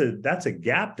 that's a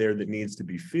gap there that needs to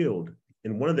be filled.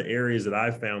 And one of the areas that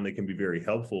I've found that can be very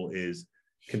helpful is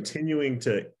continuing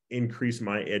to increase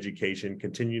my education,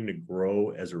 continuing to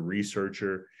grow as a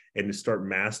researcher, and to start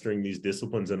mastering these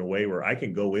disciplines in a way where I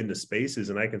can go into spaces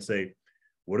and I can say,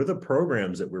 what are the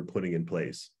programs that we're putting in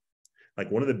place? Like,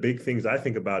 one of the big things I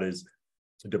think about is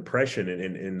depression.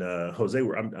 And Jose,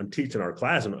 where I'm teaching our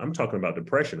class, and I'm talking about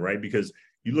depression, right? Because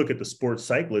you look at the sports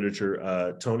psych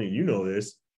literature, Tony, you know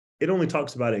this, it only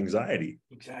talks about anxiety.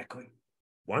 Exactly.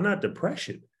 Why not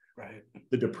depression? Right.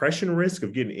 The depression risk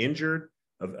of getting injured,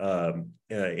 of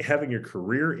having your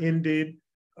career ended,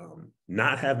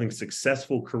 not having a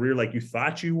successful career like you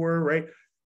thought you were, right?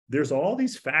 There's all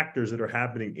these factors that are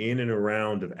happening in and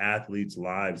around of athletes'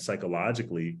 lives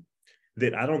psychologically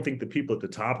that I don't think the people at the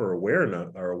top are aware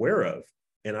of.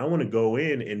 And I want to go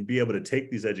in and be able to take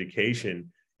these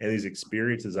education and these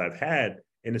experiences I've had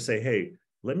and to say, hey,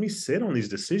 let me sit on these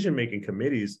decision-making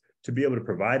committees to be able to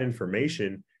provide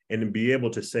information and to be able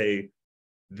to say,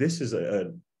 this is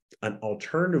an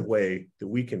alternative way that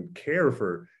we can care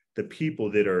for the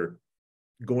people that are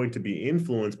going to be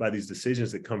influenced by these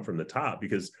decisions that come from the top.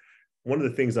 Because one of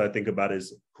the things I think about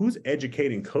is, who's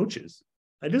educating coaches?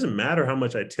 It doesn't matter how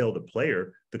much I tell the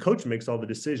player, the coach makes all the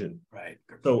decision. Right.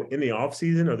 So in the off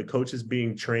season, are the coaches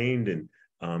being trained in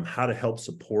how to help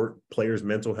support players'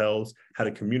 mental health, how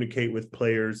to communicate with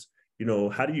players?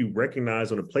 How do you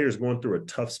recognize when a player is going through a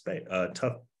tough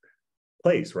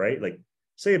place, right? Like,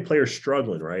 say a player's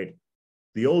struggling, right?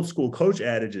 The old school coach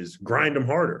adage is grind them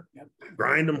harder,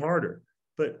 grind them harder.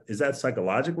 But is that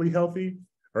psychologically healthy?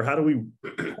 Or how do we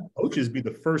coaches be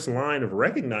the first line of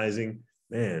recognizing,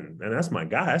 man, that's my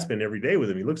guy. I spend every day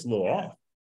with him. He looks a little off.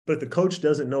 But if the coach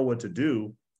doesn't know what to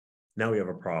do, now we have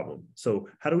a problem. So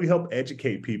how do we help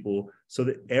educate people so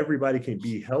that everybody can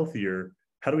be healthier?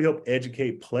 How do we help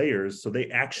educate players so they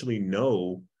actually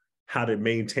know how to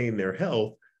maintain their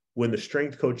health when the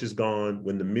strength coach is gone,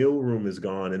 when the meal room is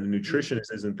gone, and the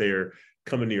nutritionist isn't there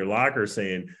coming to your locker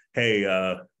saying, hey,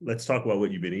 let's talk about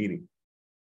what you've been eating?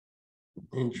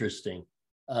 Interesting.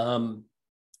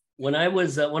 When I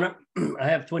was, I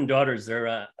have twin daughters,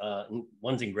 they're,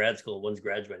 one's in grad school, one's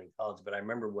graduating college, but I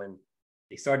remember when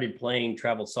they started playing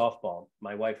travel softball,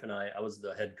 my wife and I was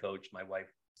the head coach, my wife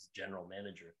was the general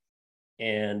manager.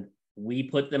 And we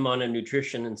put them on a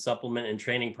nutrition and supplement and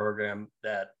training program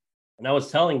and I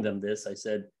was telling them this, I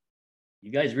said,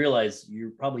 you guys realize you're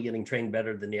probably getting trained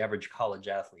better than the average college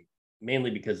athlete,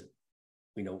 mainly because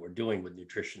we know what we're doing with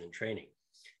nutrition and training.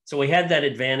 So we had that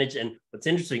advantage. And what's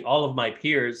interesting, all of my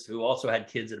peers who also had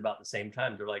kids at about the same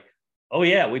time, they're like, oh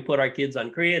yeah, we put our kids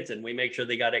on creatine, we make sure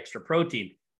they got extra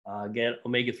protein, get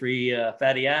omega-3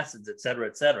 fatty acids, et cetera,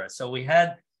 et cetera. So we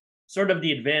had sort of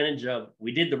the advantage of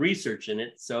we did the research in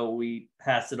it, so we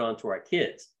pass it on to our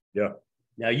kids. Yeah.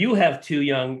 Now you have two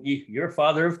young, you're a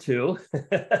father of two,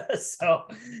 so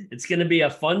it's going to be a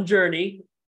fun journey.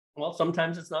 Well,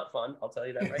 sometimes it's not fun. I'll tell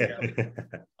you that right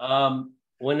now.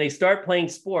 When they start playing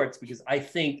sports, because I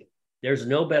think there's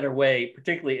no better way,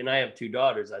 particularly, and I have two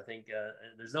daughters, I think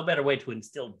there's no better way to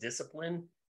instill discipline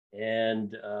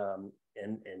and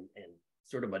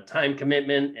sort of a time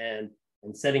commitment and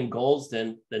setting goals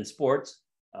than sports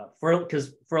for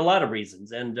a lot of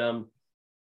reasons. And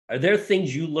are there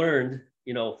things you learned,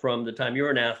 from the time you were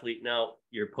an athlete, now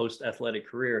your post-athletic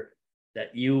career,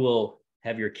 that you will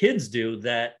have your kids do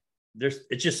that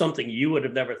it's just something you would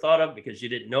have never thought of because you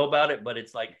didn't know about it, but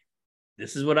it's like,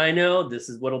 this is what I know, this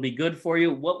is what'll be good for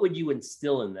you? What would you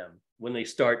instill in them when they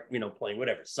start, playing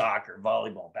whatever, soccer,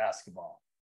 volleyball, basketball?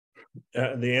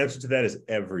 The answer to that is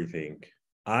everything.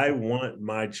 I want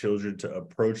my children to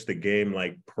approach the game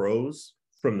like pros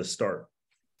from the start.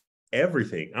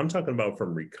 Everything. I'm talking about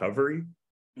from recovery.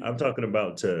 I'm talking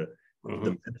about to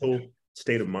the mental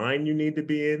state of mind you need to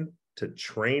be in, to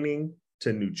training,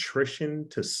 to nutrition,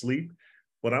 to sleep.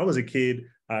 When I was a kid,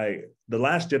 the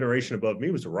last generation above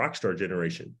me was the rock star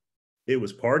generation. It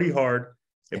was party hard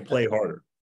and play harder.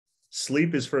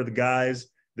 Sleep is for the guys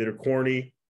that are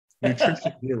corny.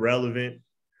 Nutrition is irrelevant.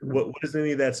 What does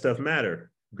any of that stuff matter?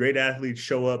 Great athletes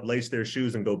show up, lace their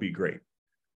shoes, and go be great.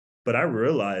 But I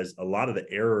realized a lot of the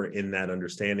error in that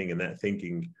understanding and that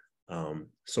thinking.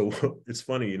 So it's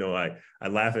funny, I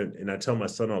laugh at, and I tell my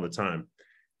son all the time,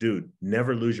 dude,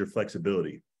 never lose your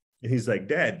flexibility. And he's like,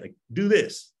 Dad, like, do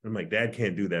this. I'm like, Dad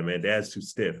can't do that, man. Dad's too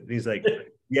stiff. And he's like,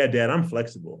 yeah, Dad, I'm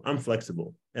flexible.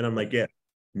 And I'm like, yeah,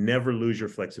 never lose your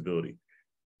flexibility.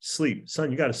 Sleep.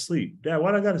 Son, you got to sleep. Dad,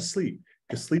 why do I got to sleep?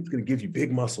 Because sleep's going to give you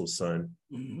big muscles, son.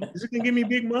 Is it going to give me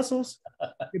big muscles?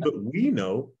 But we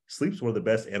know sleep's one of the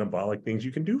best anabolic things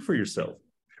you can do for yourself,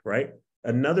 right?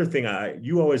 Another thing,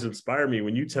 you always inspire me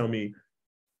when you tell me,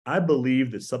 I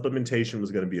believe that supplementation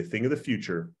was going to be a thing of the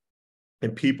future,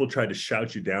 and people tried to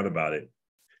shout you down about it.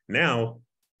 Now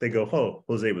they go, oh,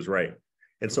 Jose was right.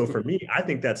 And so for me, I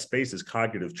think that space is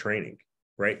cognitive training,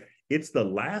 right? It's the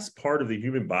last part of the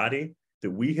human body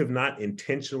that we have not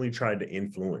intentionally tried to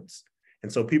influence.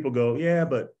 And so people go, yeah,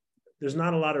 but there's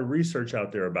not a lot of research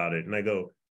out there about it. And I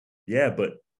go, yeah,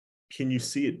 but can you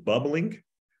see it bubbling?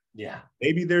 Yeah.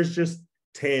 Maybe there's just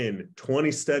 10,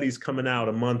 20 studies coming out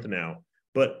a month now.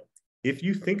 But if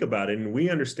you think about it, and we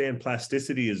understand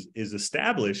plasticity is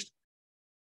established,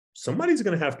 somebody's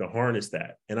going to have to harness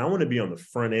that. And I want to be on the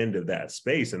front end of that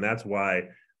space. And that's why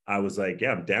I was like,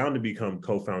 yeah, I'm down to become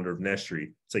co-founder of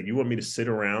Nestry. It's like, you want me to sit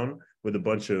around with a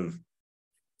bunch of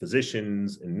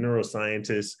physicians and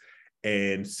neuroscientists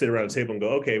and sit around the table and go,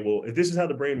 okay, well, if this is how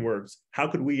the brain works, how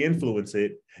could we influence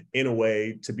it in a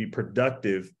way to be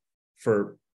productive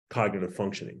for cognitive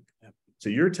functioning? So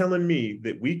you're telling me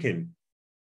that we can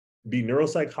be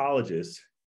neuropsychologists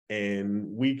and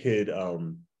we could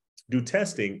do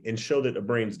testing and show that the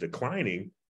brain's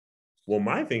declining. Well,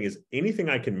 my thing is anything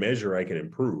I can measure, I can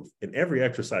improve. And every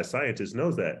exercise scientist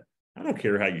knows that. I don't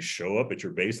care how you show up at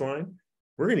your baseline.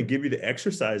 We're going to give you the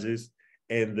exercises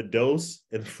and the dose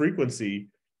and frequency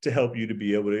to help you to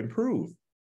be able to improve.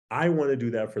 I want to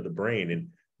do that for the brain. And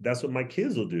that's what my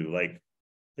kids will do. Like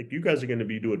you guys are going to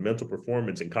be doing mental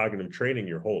performance and cognitive training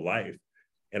your whole life.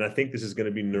 And I think this is going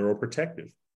to be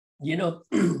neuroprotective.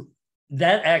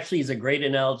 That actually is a great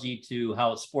analogy to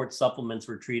how sports supplements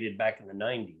were treated back in the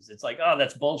 90s. It's like, oh,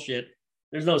 that's bullshit.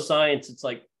 There's no science. It's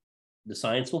like the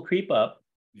science will creep up.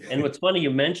 And what's funny,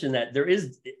 you mentioned that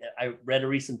I read a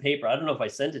recent paper, I don't know if I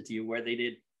sent it to you, where they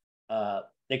did,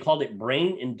 they called it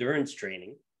brain endurance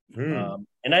training. And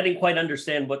I didn't quite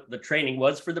understand what the training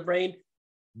was for the brain,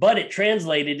 but it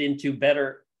translated into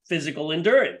better physical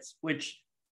endurance, which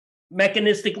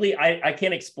mechanistically, I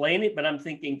can't explain it, but I'm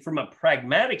thinking from a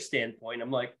pragmatic standpoint,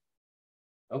 I'm like,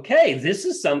 okay, this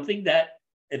is something that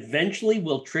eventually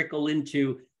will trickle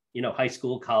into, high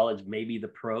school, college, maybe the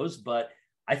pros, but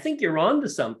I think you're on to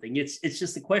something. It's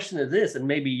just a question of this, and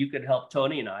maybe you could help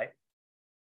Tony and I.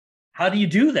 How do you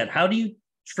do that? How do you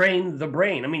train the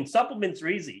brain? I mean, supplements are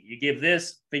easy. You give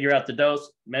this, figure out the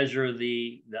dose, measure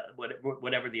the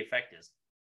whatever the effect is.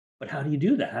 But how do you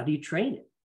do that? How do you train it?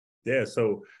 Yeah,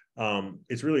 so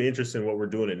it's really interesting what we're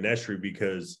doing at Nestry,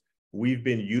 because we've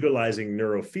been utilizing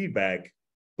neurofeedback,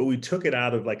 but we took it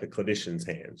out of like a clinician's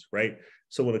hands, right?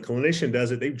 So when a clinician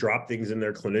does it, they drop things in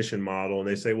their clinician model and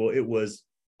they say, well, it was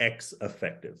X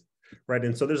effective, right?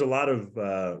 And so there's a lot of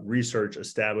research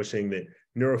establishing that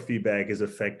neurofeedback is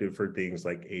effective for things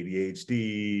like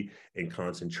ADHD and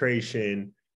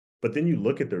concentration. But then you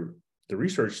look at the the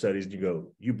research studies, you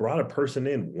go, you brought a person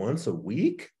in once a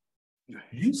week?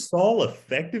 You saw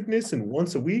effectiveness in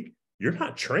once a week? You're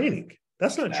not training.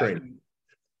 That's not training.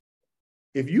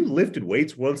 If you lifted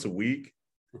weights once a week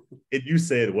and you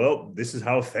said, well, this is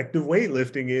how effective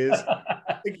weightlifting is,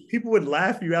 people would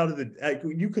laugh you out of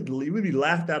you would be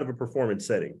laughed out of a performance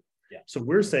setting. Yeah. So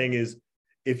we're saying is,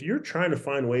 if you're trying to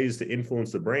find ways to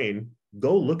influence the brain,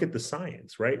 go look at the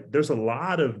science, right? There's a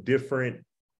lot of different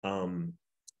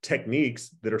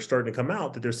techniques that are starting to come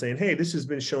out that they're saying, hey, this has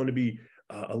been shown to be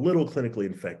a little clinically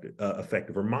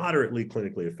effective or moderately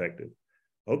clinically effective.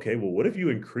 Okay, well, what if you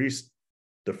increased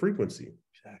the frequency?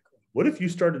 Exactly. What if you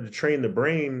started to train the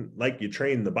brain like you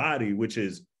train the body, which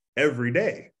is every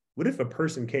day? What if a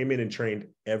person came in and trained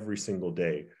every single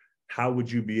day? How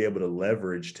would you be able to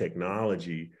leverage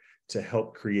technology to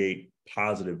help create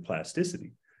positive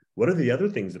plasticity? What are the other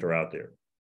things that are out there?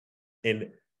 And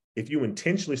if you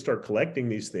intentionally start collecting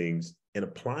these things and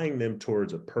applying them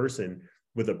towards a person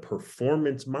with a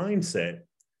performance mindset,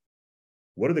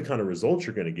 what are the kind of results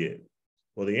you're going to get?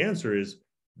 Well, the answer is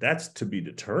that's to be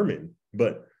determined.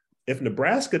 But if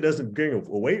Nebraska doesn't bring a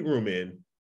weight room in,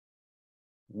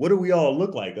 what do we all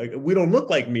look like? Like, we don't look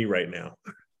like me right now.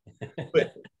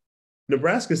 But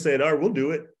Nebraska said, all right, we'll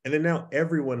do it. And then now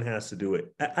everyone has to do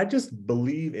it. I just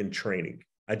believe in training.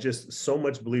 I just so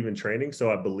much believe in training. So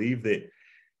I believe that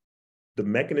the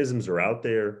mechanisms are out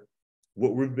there.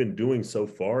 What we've been doing so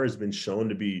far has been shown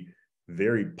to be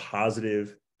very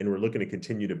positive, and we're looking to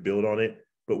continue to build on it,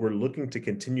 but we're looking to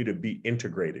continue to be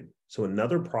integrated. So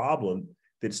another problem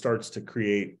that starts to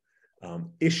create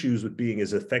issues with being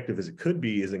as effective as it could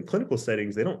be is in clinical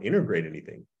settings, they don't integrate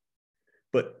anything.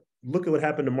 But look at what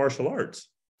happened to martial arts.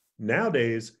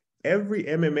 Nowadays, every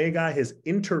MMA guy has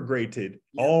integrated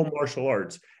all martial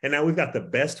arts. And now we've got the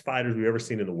best fighters we've ever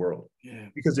seen in the world. Yeah.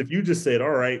 Because if you just said,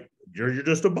 all right, you're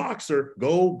just a boxer,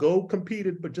 go compete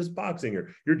it, but just boxing,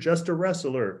 or you're just a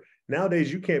wrestler.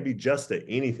 Nowadays, you can't be just at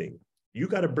anything. You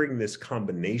got to bring this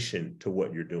combination to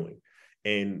what you're doing.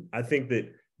 And I think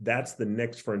that that's the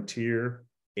next frontier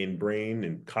in brain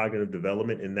and cognitive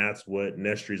development. And that's what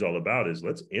Nestry is all about, is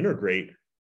let's integrate.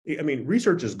 I mean,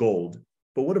 research is gold,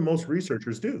 but what do most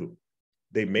researchers do?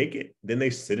 They make it, then they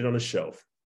sit it on a shelf.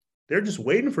 They're just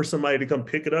waiting for somebody to come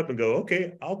pick it up and go,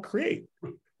 okay, I'll create.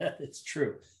 That's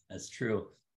true. That's true.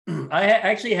 I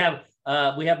actually have,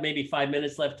 we have maybe 5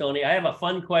 minutes left, Tony. I have a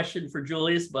fun question for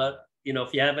Julius, but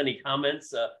if you have any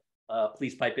comments,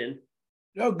 please pipe in.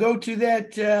 No, go to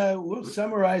that. We'll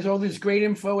summarize all this great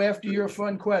info after your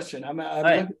fun question. I'm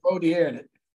looking forward to hearing it.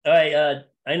 All right.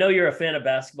 I know you're a fan of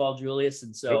basketball, Julius,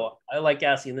 and so I like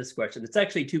asking this question. It's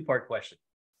actually a two-part question.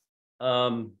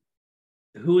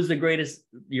 Who is the greatest,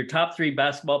 your top three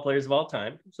basketball players of all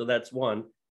time? So that's one.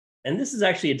 And this is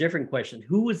actually a different question.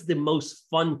 Who was the most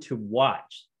fun to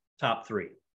watch? Top three.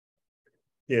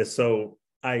 Yeah, so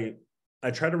I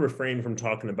try to refrain from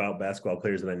talking about basketball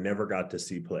players that I never got to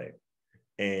see play.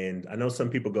 And I know some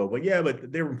people go, well, yeah,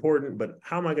 but they're important. But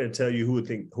how am I going to tell you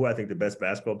who I think the best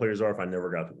basketball players are if I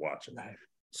never got to watch them?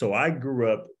 So I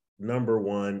grew up, number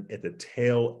one, at the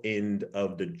tail end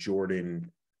of the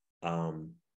Jordan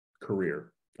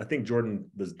career. I think Jordan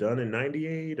was done in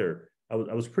 98, or I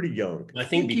was pretty young. I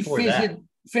think before that.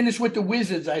 Finished with the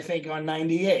Wizards, I think, on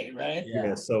 98, right?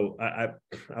 Yeah. So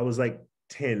I was like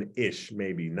 10-ish,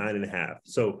 maybe 9.5.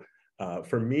 So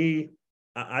for me,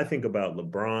 I think about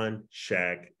LeBron,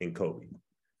 Shaq, and Kobe.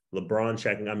 LeBron,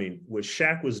 Shaq, I mean, what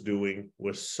Shaq was doing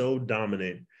was so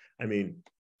dominant. I mean,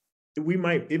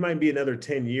 it might be another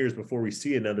 10 years before we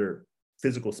see another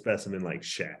physical specimen like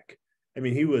Shaq. I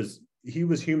mean, he was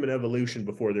human evolution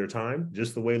before their time,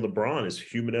 just the way LeBron is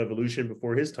human evolution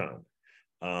before his time.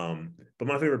 But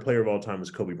my favorite player of all time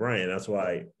is Kobe Bryant. That's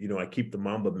why, I keep the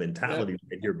Mamba mentality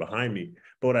right here behind me.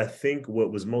 But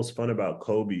what was most fun about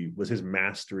Kobe was his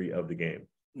mastery of the game.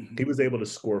 Mm-hmm. He was able to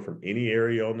score from any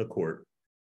area on the court,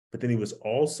 but then he was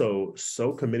also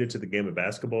so committed to the game of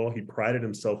basketball. He prided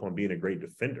himself on being a great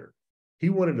defender. He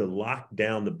wanted to lock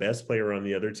down the best player on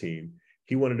the other team.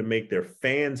 He wanted to make their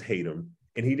fans hate him,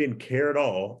 and he didn't care at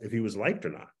all if he was liked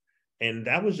or not. And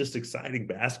that was just exciting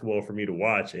basketball for me to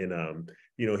watch. And,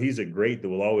 he's a great that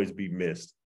will always be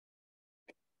missed.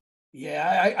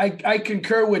 Yeah, I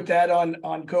concur with that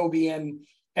on Kobe, and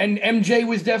MJ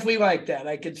was definitely like that.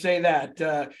 I could say that.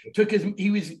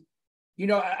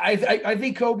 I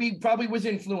think Kobe probably was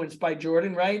influenced by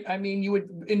Jordan, right? I mean, you would,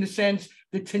 in the sense,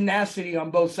 the tenacity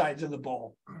on both sides of the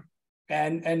ball.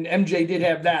 And MJ did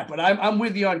have that, but I'm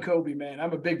with you on Kobe, man.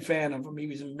 I'm a big fan of him. He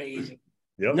was amazing.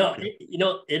 Yep. No,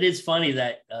 it is funny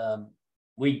that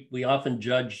we often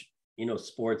judge,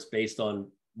 sports based on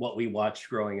what we watched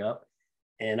growing up.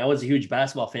 And I was a huge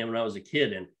basketball fan when I was a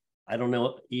kid. And I don't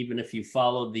know even if you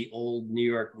followed the old New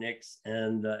York Knicks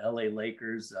and the LA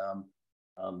Lakers,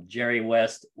 Jerry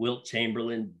West, Wilt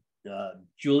Chamberlain,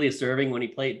 Julius Erving when he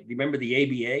played. Do you remember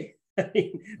the ABA?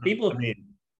 People. I mean,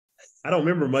 I don't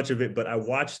remember much of it, but I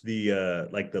watched the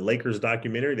like the Lakers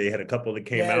documentary. They had a couple that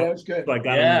came out. That was good. So I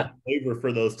got a flavor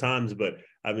for those times, but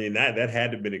I mean that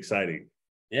had to have been exciting.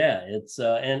 Yeah, it's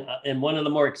and one of the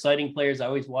more exciting players I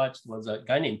always watched was a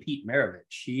guy named Pete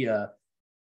Maravich.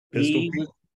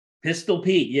 Pistol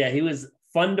Pete. Yeah, he was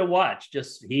fun to watch.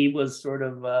 Just he was sort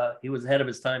of he was ahead of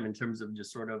his time in terms of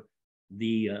just sort of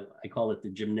the I call it the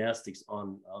gymnastics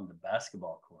on the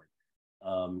basketball court.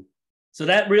 So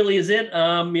that really is it.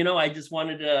 I just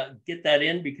wanted to get that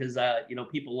in because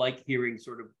people like hearing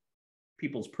sort of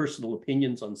people's personal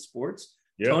opinions on sports.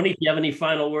 Yep. Tony, if you have any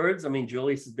final words, I mean,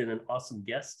 Julius has been an awesome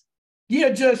guest. Yeah,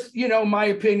 just, my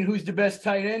opinion, who's the best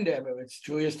tight end ever? It's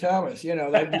Julius Thomas.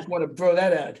 I just want to throw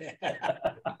that out there.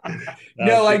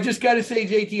 No, I just got to say,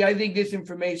 JT, I think this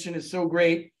information is so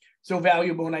great, so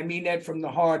valuable, and I mean that from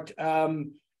the heart.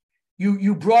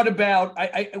 You brought about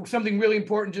something really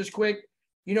important, just quick.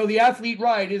 The athlete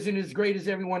ride isn't as great as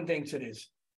everyone thinks it is.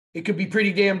 It could be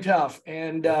pretty damn tough,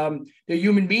 and they're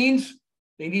human beings.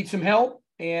 They need some help.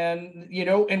 And,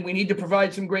 and we need to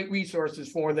provide some great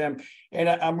resources for them. And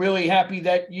I'm really happy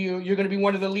that you're going to be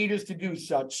one of the leaders to do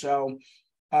such. So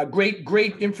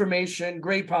great information,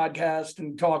 great podcast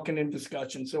and talking and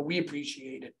discussion. So we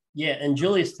appreciate it. Yeah. And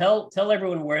Julius, tell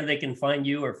everyone where they can find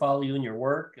you or follow you in your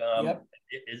work. Yep.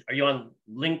 Are you on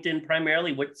LinkedIn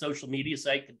primarily? What social media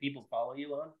site can people follow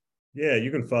you on? Yeah, you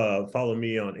can follow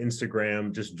me on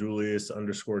Instagram, just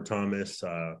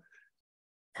Julius_Thomas.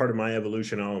 Part of my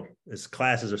evolution, as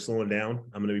classes are slowing down,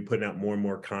 I'm going to be putting out more and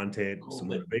more content, some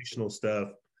motivational stuff,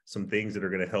 some things that are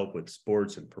going to help with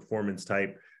sports and performance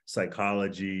type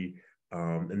psychology.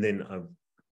 And then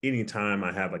anytime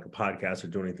I have like a podcast or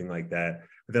do anything like that.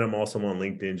 But then I'm also on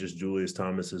LinkedIn, just Julius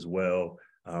Thomas as well.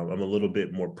 I'm a little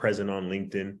bit more present on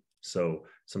LinkedIn. So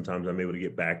sometimes I'm able to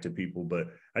get back to people, but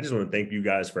I just want to thank you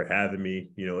guys for having me.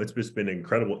 It's just been an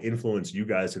incredible influence you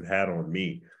guys have had on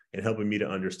me and helping me to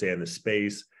understand the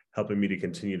space, helping me to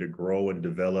continue to grow and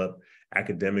develop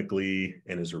academically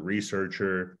and as a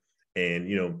researcher. And,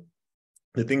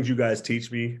 the things you guys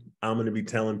teach me, I'm going to be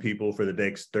telling people for the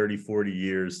next 30, 40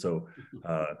 years. So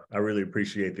I really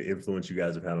appreciate the influence you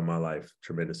guys have had on my life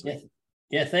tremendously.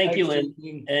 Yeah, thank you.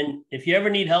 And if you ever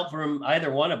need help from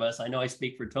either one of us, I know I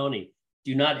speak for Tony,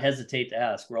 do not hesitate to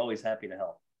ask. We're always happy to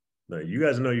help. No, you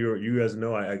guys know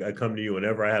I come to you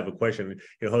whenever I have a question.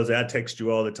 Jose, I text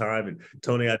you all the time, and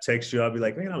Tony, I text you. I'll be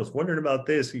like, man, I was wondering about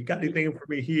this. You got anything for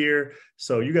me here?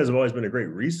 So you guys have always been a great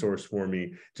resource for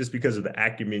me, just because of the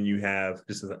acumen you have.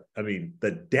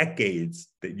 The decades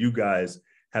that you guys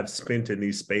have spent in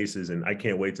these spaces, and I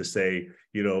can't wait to say,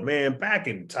 man, back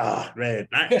in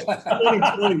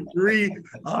 2023,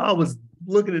 I was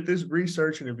looking at this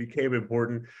research and it became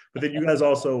important. But then you guys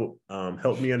also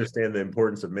helped me understand the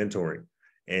importance of mentoring.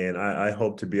 And I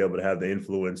hope to be able to have the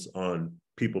influence on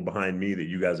people behind me that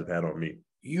you guys have had on me.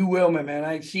 You will, my man.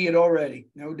 I see it already,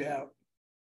 no doubt.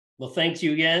 Well, thanks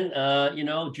you again.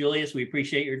 Julius, we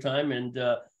appreciate your time, and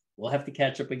we'll have to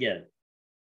catch up again.